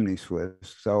flock of chimney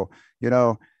swifts. So,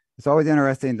 it's always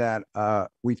interesting that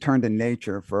we turn to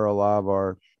nature for a lot of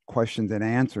our questions and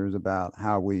answers about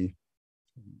how we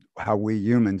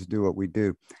humans do what we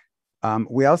do.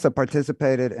 We also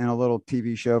participated in a little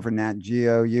TV show for Nat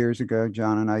Geo years ago,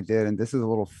 John and I did, and this is a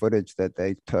little footage that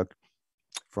they took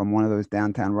from one of those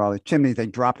downtown Raleigh chimneys. They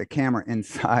dropped a camera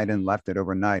inside and left it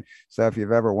overnight. So if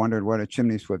you've ever wondered what a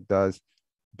chimney swift does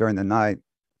during the night,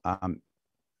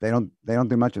 they don't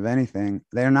do much of anything.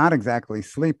 They're not exactly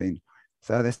sleeping.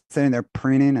 So they're sitting there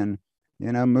preening and,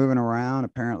 moving around,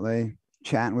 apparently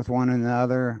chatting with one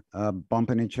another,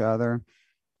 bumping each other.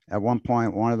 At one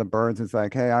point, one of the birds is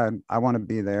like, hey, I want to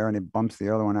be there. And he bumps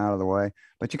the other one out of the way.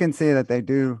 But you can see that they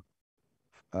do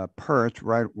perch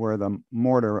right where the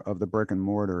mortar of the brick and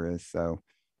mortar is. So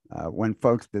when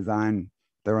folks design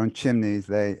their own chimneys,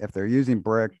 if they're using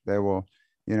brick, they will,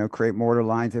 create mortar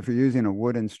lines. If you're using a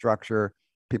wooden structure,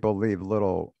 people leave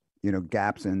little,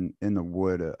 gaps in the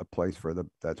wood, a place for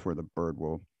that's where the bird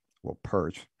will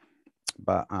perch.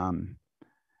 But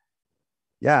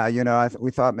yeah, we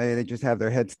thought maybe they just have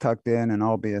their heads tucked in and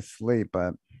all be asleep,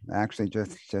 but actually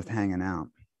just hanging out.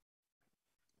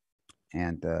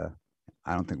 And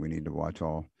I don't think we need to watch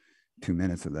all 2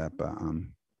 minutes of that, but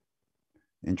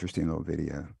interesting little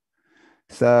video.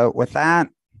 So with that,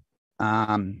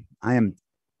 I am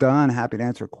done. Happy to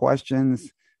answer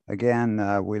questions.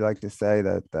 Again, we like to say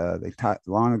that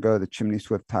long ago, the chimney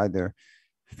swift tied their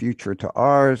future to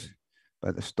ours,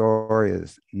 but the story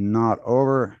is not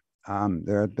over.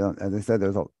 There have been, as I said,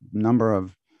 there's a number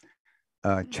of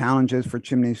challenges for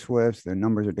chimney swifts. Their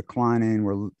numbers are declining.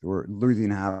 We're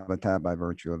losing habitat by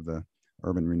virtue of the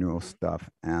urban renewal stuff.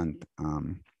 And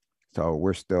so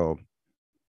we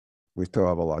still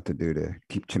have a lot to do to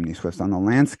keep chimney swifts on the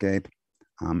landscape.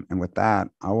 And with that,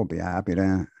 I will be happy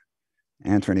to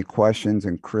answer any questions.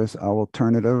 And Chris, I will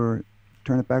turn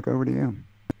it back over to you.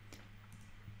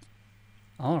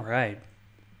 All right.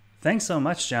 Thanks so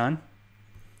much, John.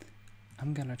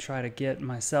 I'm going to try to get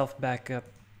myself back up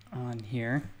on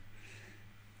here.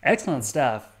 Excellent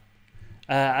stuff.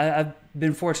 I've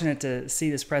been fortunate to see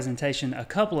this presentation a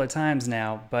couple of times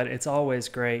now, but it's always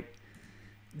great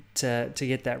to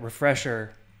get that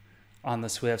refresher on the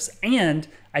swifts. And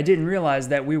I didn't realize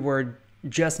that we were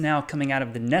just now coming out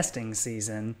of the nesting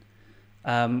season.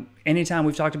 Anytime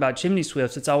we've talked about chimney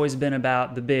swifts, it's always been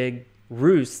about the big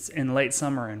roosts in late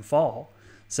summer and fall.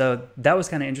 So that was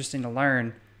kind of interesting to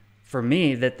learn for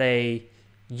me, that they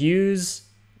use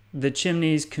the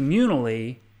chimneys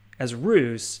communally as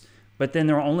roosts, but then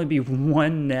there will only be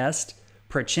one nest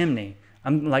per chimney.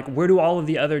 I'm like, where do all of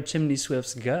the other chimney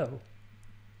swifts go?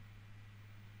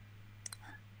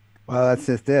 Well, that's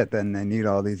just it. Then they need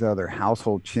all these other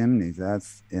household chimneys.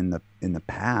 That's in the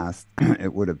past,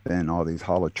 it would have been all these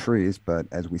hollow trees, but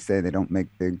as we say, they don't make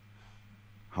big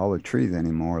hollow trees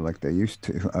anymore like they used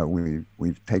to.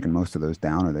 We've taken most of those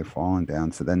down, or they've fallen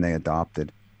down. So then they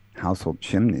adopted household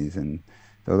chimneys, and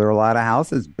so there are a lot of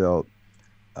houses built,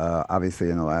 obviously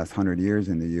in the last 100 years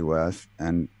in the U.S.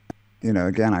 And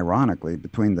again, ironically,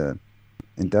 between the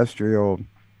industrial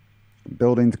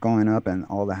buildings going up and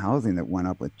all the housing that went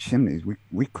up with chimneys,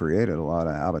 we created a lot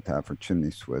of habitat for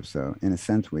chimney swifts. So in a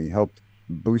sense, we helped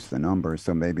boost the numbers.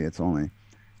 So maybe it's only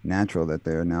natural that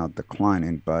they're now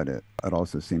declining, but it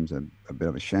also seems a bit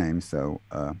of a shame. So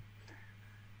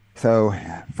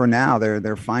for now,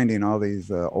 they're finding all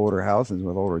these older houses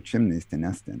with older chimneys to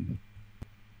nest in.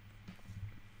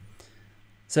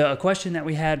 So a question that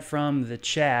we had from the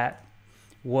chat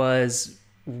was,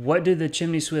 what do the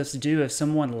chimney swifts do if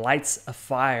someone lights a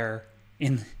fire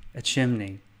in a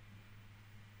chimney?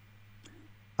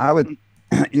 I would,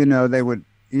 they would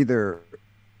either,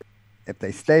 if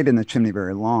they stayed in the chimney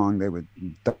very long, they would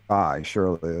die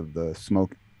surely of the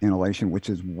smoke inhalation, which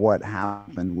is what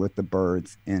happened with the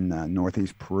birds in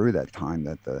northeast Peru that time,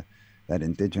 that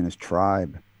indigenous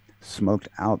tribe smoked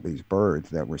out these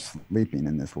birds that were sleeping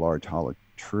in this large hollow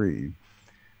tree.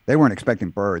 They weren't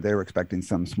expecting bird. They were expecting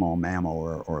some small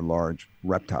mammal or large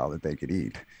reptile that they could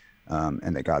eat.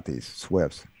 And they got these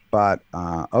swifts. But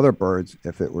other birds,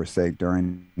 if it were, say,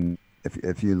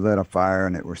 if you lit a fire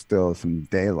and it were still some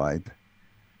daylight,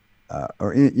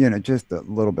 or just a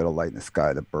little bit of light in the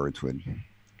sky, the birds would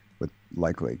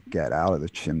likely get out of the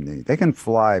chimney. They can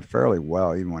fly fairly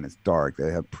well even when it's dark.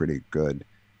 They have pretty good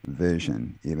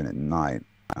vision even at night,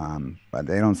 but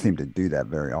they don't seem to do that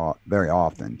very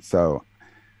often. So,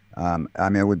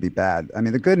 it would be bad.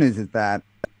 The good news is that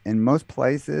in most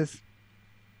places,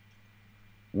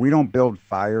 we don't build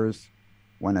fires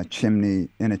when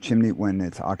when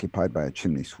it's occupied by a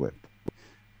chimney swift.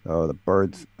 So the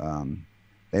birds,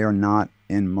 they are not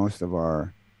in most of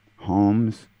our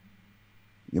homes.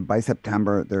 By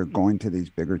September, they're going to these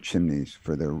bigger chimneys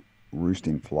for their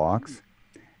roosting flocks.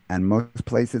 And most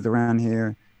places around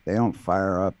here, they don't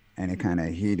fire up any kind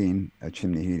of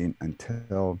chimney heating,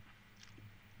 until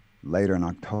later in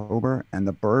October. And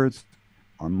the birds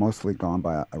are mostly gone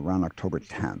by around October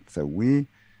 10th. So we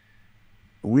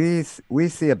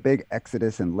see a big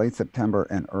exodus in late September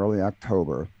and early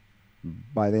October.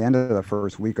 By the end of the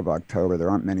first week of October, there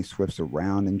aren't many swifts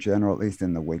around in general, at least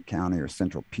in the Wake County or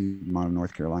central Piedmont of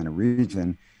North Carolina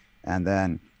region. And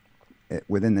then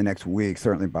within the next week,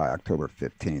 certainly by October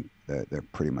 15th, they're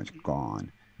pretty much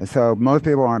gone. And so most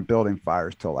people aren't building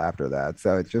fires till after that.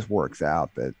 So it just works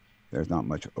out that there's not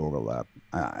much overlap.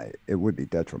 It would be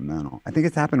detrimental. I think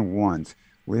it's happened once.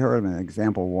 We heard of an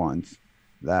example once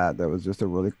that there was just a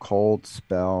really cold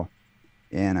spell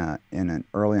in an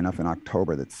early enough in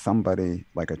October that somebody,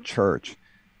 like a church,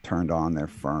 turned on their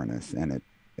furnace, and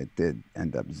it did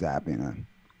end up zapping a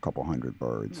couple hundred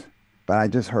birds. But I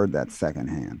just heard that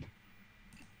secondhand.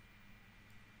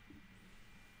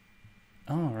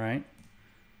 All right.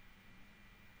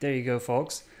 There you go,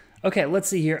 folks. Okay, let's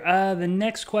see here. The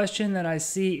next question that I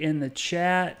see in the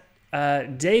chat,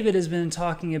 David has been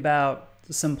talking about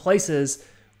some places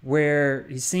where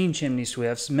he's seen chimney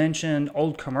swifts, mentioned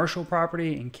old commercial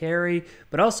property in Cary,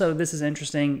 but also, this is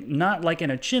interesting, not like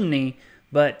in a chimney,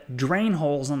 but drain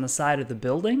holes on the side of the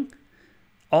building.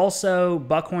 Also,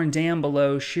 Buckhorn Dam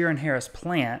below Shear and Harris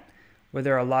Plant, where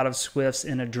there are a lot of swifts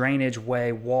in a drainage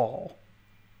way wall.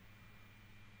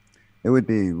 It would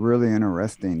be really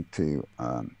interesting to,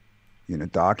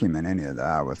 document any of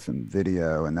that with some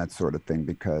video and that sort of thing,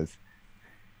 because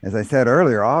as I said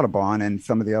earlier, Audubon and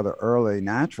some of the other early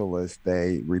naturalists,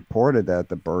 they reported that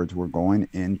the birds were going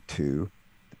into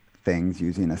things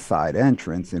using a side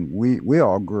entrance, and we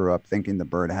all grew up thinking the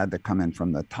bird had to come in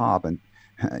from the top, and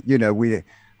we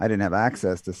I didn't have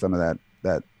access to some of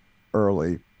that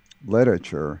early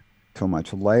literature till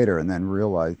much later, and then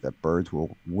realized that birds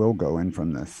will go in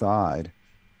from the side,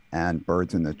 and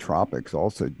birds in the tropics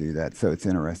also do that. So it's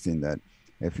interesting that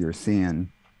if you're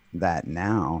seeing that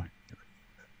now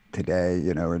today,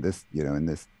 or this, in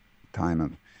this time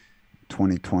of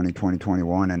 2020,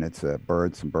 2021, and it's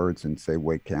some birds in, say,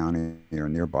 Wake County or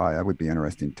nearby, that would be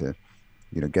interesting to,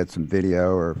 get some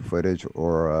video or footage,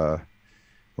 or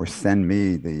send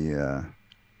me the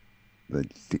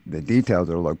details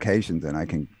or locations, and I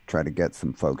can try to get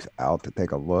some folks out to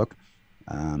take a look.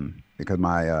 Because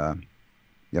my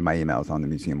email is on the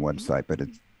museum website, but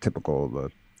it's typical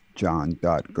of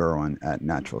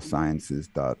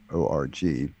john.gerwin@naturalsciences.org.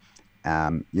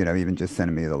 Even just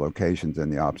sending me the locations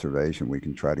and the observation, we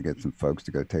can try to get some folks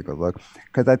to go take a look,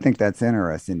 because I think that's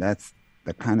interesting. That's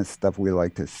the kind of stuff we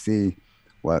like to see,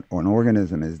 what an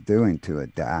organism is doing to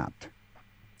adapt.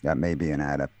 That may be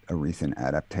a recent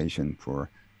adaptation for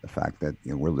the fact that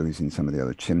we're losing some of the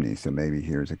other chimneys. So maybe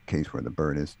here's a case where the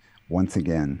bird is once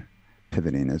again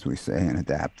pivoting, as we say, and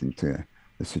adapting to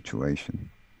the situation.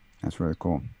 That's really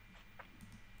cool.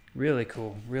 Really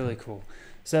cool. Really cool.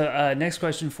 So next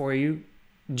question for you.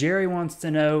 Jerry wants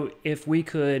to know if we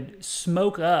could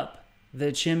smoke up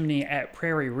the chimney at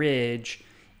Prairie Ridge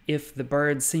if the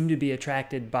birds seem to be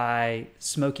attracted by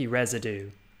smoky residue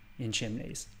in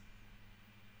chimneys.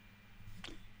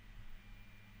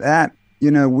 That,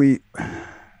 we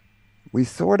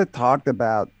sort of talked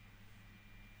about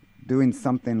doing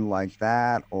something like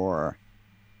that, or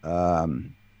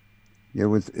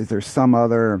is there some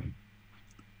other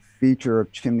feature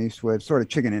of chimney swifts, sort of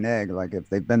chicken and egg, like if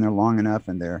they've been there long enough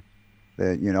and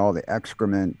all the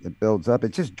excrement, it builds up, it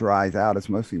just dries out, it's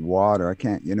mostly water.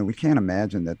 We can't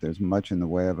imagine that there's much in the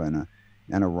way of an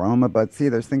aroma. But see,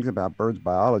 there's things about birds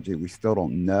biology we still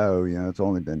don't know. It's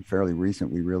only been fairly recent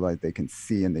we realized they can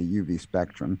see in the UV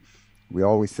spectrum. We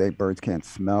always say birds can't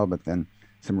smell, but then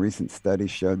some recent studies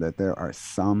showed that there are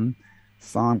some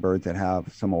songbirds that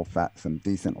have some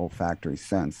decent olfactory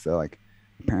sense. So, like,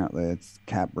 apparently it's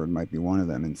catbird might be one of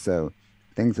them. And so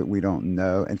things that we don't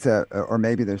know, and so, or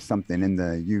maybe there's something in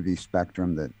the UV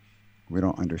spectrum that we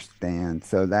don't understand.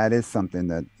 So that is something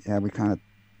that,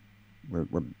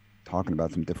 we're talking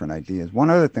about some different ideas. One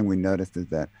other thing we noticed is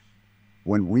that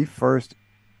when we first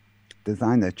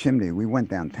designed the chimney, we went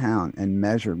downtown and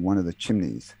measured one of those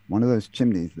chimneys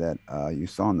that you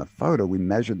saw in the photo. We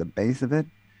measured the base of it.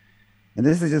 And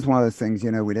this is just one of those things,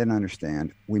 we didn't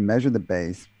understand. We measured the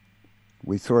base.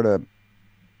 We sort of,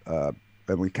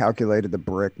 we calculated the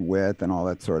brick width and all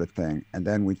that sort of thing. And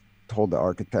then we told the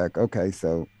architect, okay,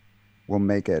 so we'll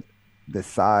make it this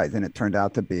size. And it turned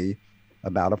out to be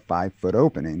about a 5-foot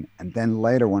opening. And then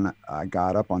later, when I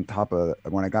got in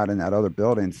that other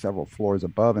building several floors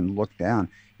above and looked down,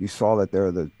 you saw that there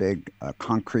were those big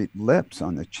concrete lips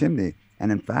on the chimney.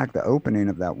 And in fact, the opening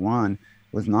of that one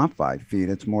was not 5 feet.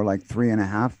 It's more like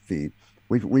 3.5 feet.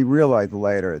 We realized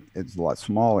later it's a lot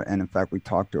smaller. And in fact, we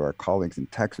talked to our colleagues in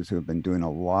Texas who have been doing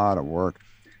a lot of work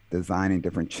designing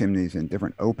different chimneys and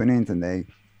different openings. And they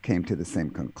came to the same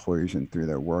conclusion through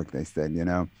their work. They said,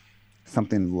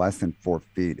 something less than 4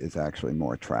 feet is actually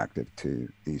more attractive to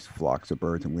these flocks of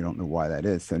birds, and we don't know why that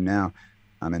is. So now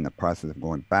I'm in the process of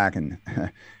going back and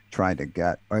trying to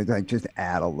just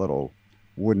add a little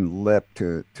wooden lip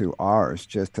to ours,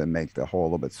 just to make the hole a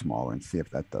little bit smaller and see if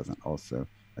that doesn't also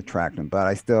attract them. But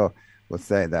I still will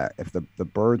say that if the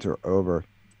birds are over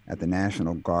at the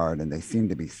National Guard and they seem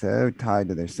to be so tied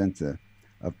to their sense of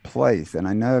place, and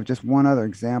I know of just one other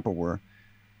example where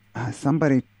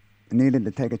somebody needed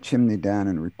to take a chimney down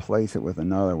and replace it with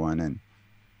another one, and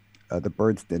the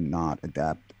birds did not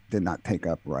take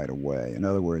up right away. In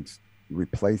other words,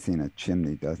 replacing a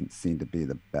chimney doesn't seem to be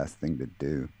the best thing to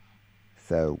do.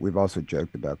 So we've also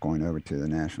joked about going over to the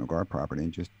National Guard property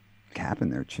and just capping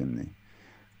their chimney.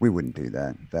 We wouldn't do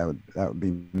that. That would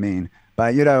be mean.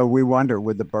 But we wonder,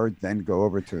 would the birds then go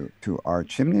over to our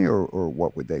chimney, or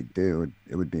what would they do?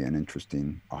 It would be a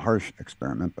harsh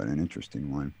experiment, but an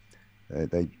interesting one.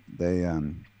 That's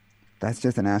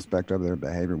just an aspect of their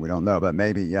behavior we don't know. But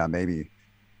maybe building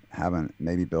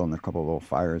a couple of little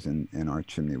fires in our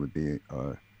chimney would be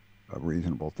a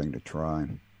reasonable thing to try.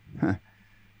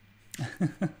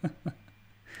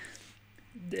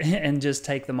 And just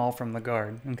take them all from the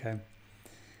guard. Okay.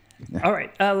 Yeah. All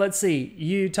right. Let's see.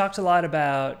 You talked a lot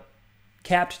about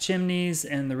capped chimneys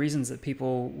and the reasons that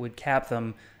people would cap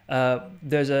them.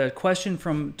 There's a question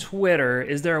from Twitter.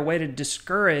 Is there a way to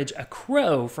discourage a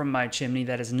crow from my chimney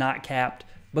that is not capped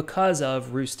because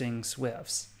of roosting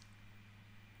swifts?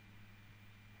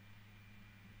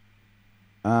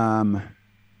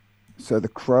 So the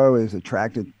crow is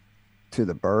attracted to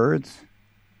the birds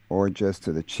or just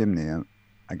to the chimney?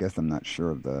 I guess I'm not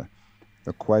sure of the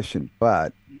question,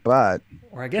 but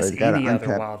Or I guess so any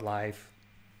other wildlife.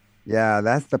 Yeah,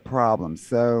 that's the problem.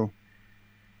 So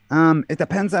it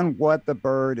depends on what the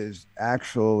bird is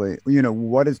actually,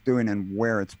 what it's doing and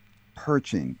where it's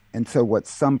perching. And so what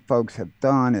some folks have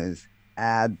done is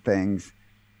add things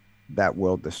that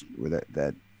will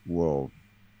that will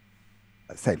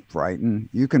say frighten.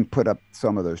 You can put up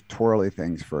some of those twirly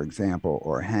things, for example,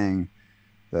 or hang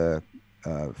the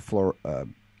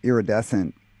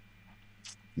iridescent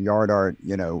yard art,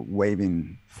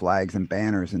 waving flags and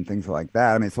banners and things like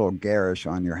that. I mean, it's a little garish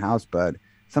on your house, but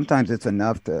sometimes it's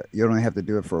enough to, you don't have to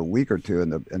do it for a week or two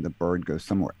and the bird goes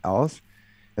somewhere else.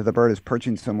 If the bird is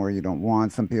perching somewhere you don't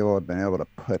want, some people have been able to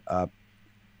put up,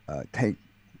 take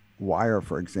wire,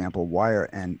 for example,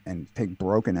 and take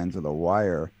broken ends of the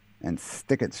wire and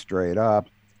stick it straight up.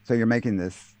 So you're making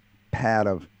this pad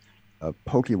of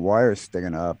pokey wire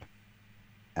sticking up,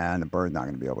 and the bird's not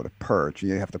going to be able to perch.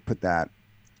 You have to put that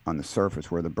on the surface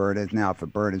where the bird is. Now, if a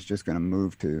bird is just going to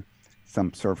move to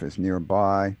some surface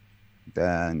nearby,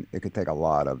 then it could take a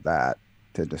lot of that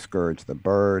to discourage the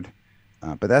bird.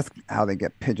 But that's how they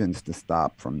get pigeons to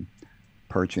stop from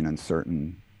perching on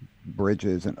certain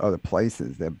bridges and other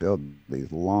places. They build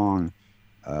these long,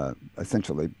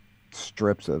 essentially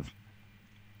strips of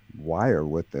wire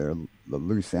with the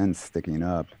loose ends sticking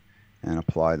up, and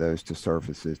apply those to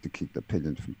surfaces to keep the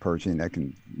pigeons from perching. That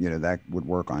can, that would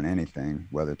work on anything,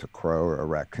 whether it's a crow or a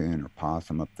raccoon or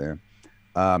possum up there.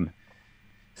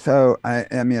 So I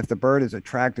mean, if the crow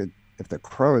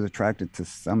is attracted to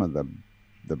some of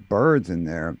the birds in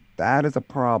there, that is a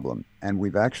problem. And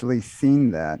we've actually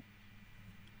seen that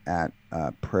at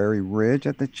Prairie Ridge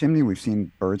at the chimney. We've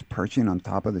seen birds perching on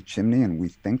top of the chimney, and we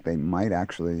think they might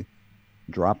actually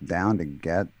drop down to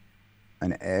get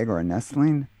an egg or a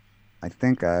nestling. I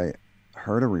think I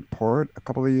heard a report a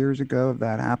couple of years ago of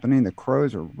that happening. The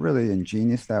crows are really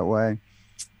ingenious that way.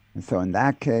 And so in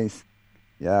that case,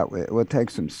 yeah, it would take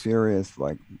some serious,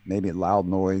 like maybe loud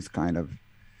noise kind of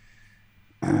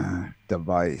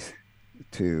device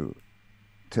to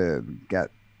get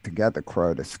the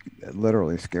crow to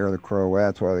literally scare the crow away.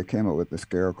 That's why they came up with the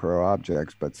scarecrow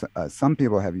objects. But some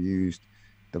people have used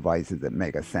devices that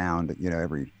make a sound,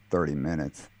 every 30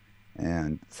 minutes.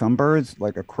 And some birds,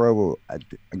 like a crow, will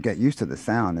get used to the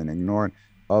sound and ignore it.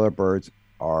 Other birds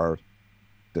are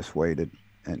dissuaded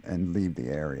and leave the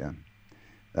area.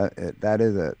 That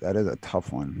is a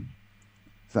tough one.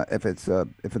 So if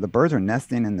the birds are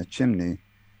nesting in the chimney,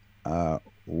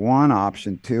 one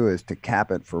option too is to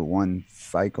cap it for one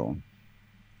cycle,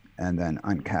 and then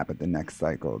uncap it the next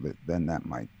cycle. Then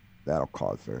that'll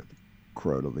cause the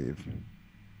crow to leave.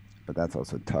 But that's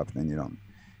also tough. Then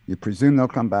you presume they'll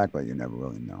come back, but you never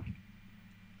really know.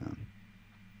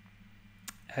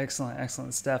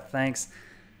 Excellent stuff. Thanks.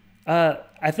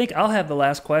 I think I'll have the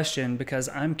last question because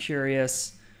I'm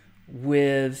curious,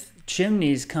 with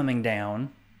chimneys coming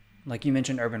down, like you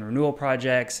mentioned, urban renewal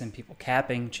projects and people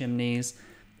capping chimneys.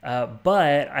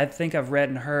 But I think I've read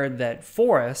and heard that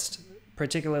forest,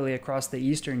 particularly across the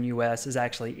eastern U.S., is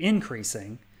actually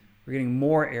increasing. We're getting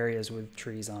more areas with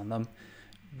trees on them.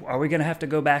 Are we going to have to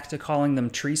go back to calling them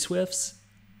tree swifts?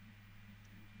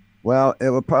 Well, it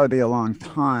will probably be a long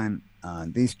time.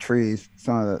 These trees,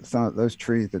 some of those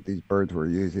trees that these birds were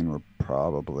using were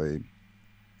probably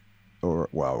were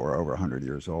over 100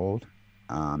 years old.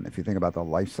 If you think about the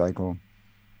life cycle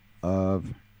of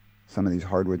some of these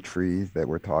hardwood trees that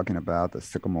we're talking about, the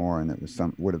sycamore, and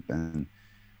would have been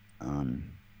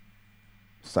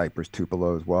cypress,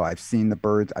 tupelo as well. I've seen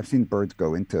birds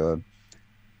go into a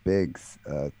big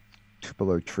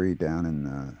tupelo tree down in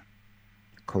the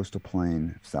coastal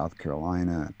plain of South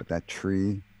Carolina. But that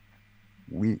tree,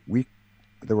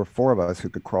 there were 4 of us who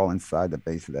could crawl inside the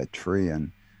base of that tree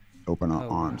and open our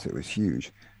arms. Wow. It was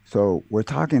huge. So we're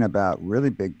talking about really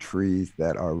big trees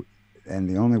and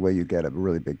the only way you get a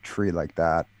really big tree like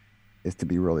that is to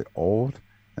be really old.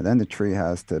 And then the tree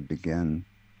has to begin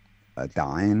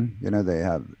dying. They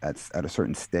have, at a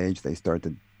certain stage, they start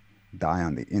to die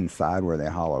on the inside where they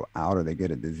hollow out or they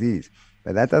get a disease.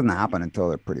 But that doesn't happen until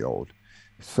they're pretty old.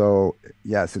 So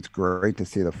yes, it's great to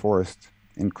see the forest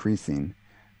increasing,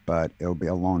 but it'll be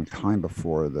a long time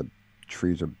before the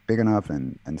trees are big enough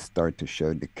and start to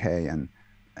show decay and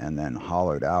then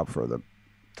hollowed out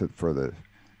to for the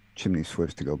chimney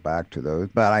swifts to go back to those.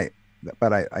 But I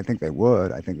think they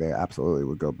would. I think they absolutely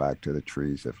would go back to the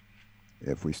trees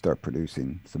if we start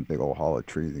producing some big old hollow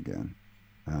trees again.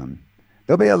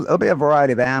 There'll be a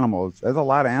variety of animals. There's a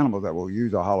lot of animals that will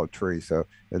use a hollow tree, so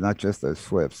it's not just those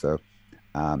swifts. So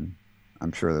I'm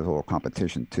sure there's a little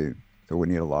competition too. So we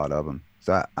need a lot of them.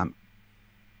 So I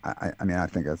mean, I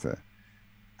think it's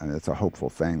a hopeful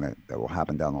thing that will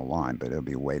happen down the line, but it'll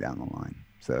be way down the line.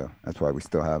 So that's why we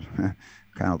still have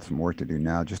kind of some work to do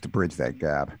now just to bridge that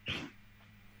gap.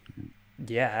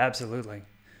 Yeah, absolutely.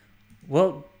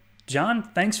 Well, John,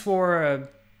 thanks for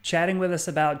chatting with us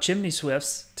about chimney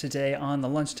swifts today on the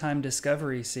Lunchtime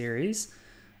Discovery series.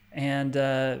 And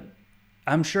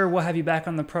I'm sure we'll have you back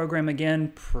on the program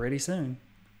again pretty soon.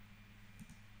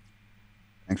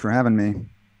 Thanks for having me.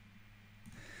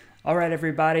 All right,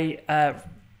 everybody.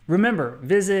 Remember,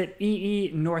 visit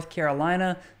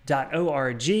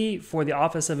eenorthcarolina.org for the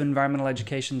Office of Environmental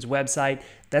Education's website.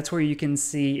 That's where you can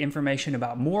see information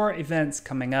about more events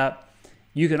coming up.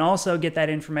 You can also get that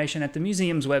information at the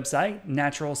museum's website,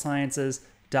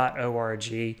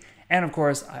 naturalsciences.org. And of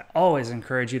course, I always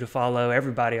encourage you to follow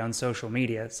everybody on social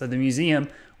media. So the museum,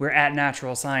 we're at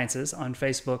Natural Sciences on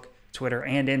Facebook, Twitter,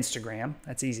 and Instagram.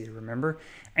 That's easy to remember.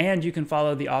 And you can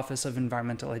follow the Office of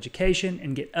Environmental Education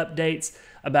and get updates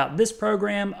about this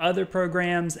program, other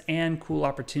programs, and cool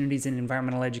opportunities in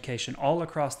environmental education all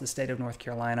across the state of North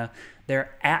Carolina.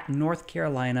 They're at North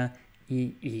Carolina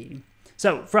EE.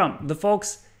 So from the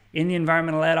folks in the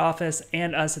Environmental Ed Office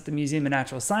and us at the Museum of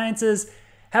Natural Sciences,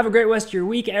 have a great rest of your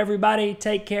week, everybody.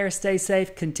 Take care, stay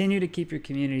safe, continue to keep your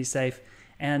community safe,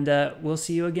 and we'll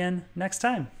see you again next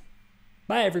time.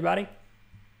 Bye, everybody.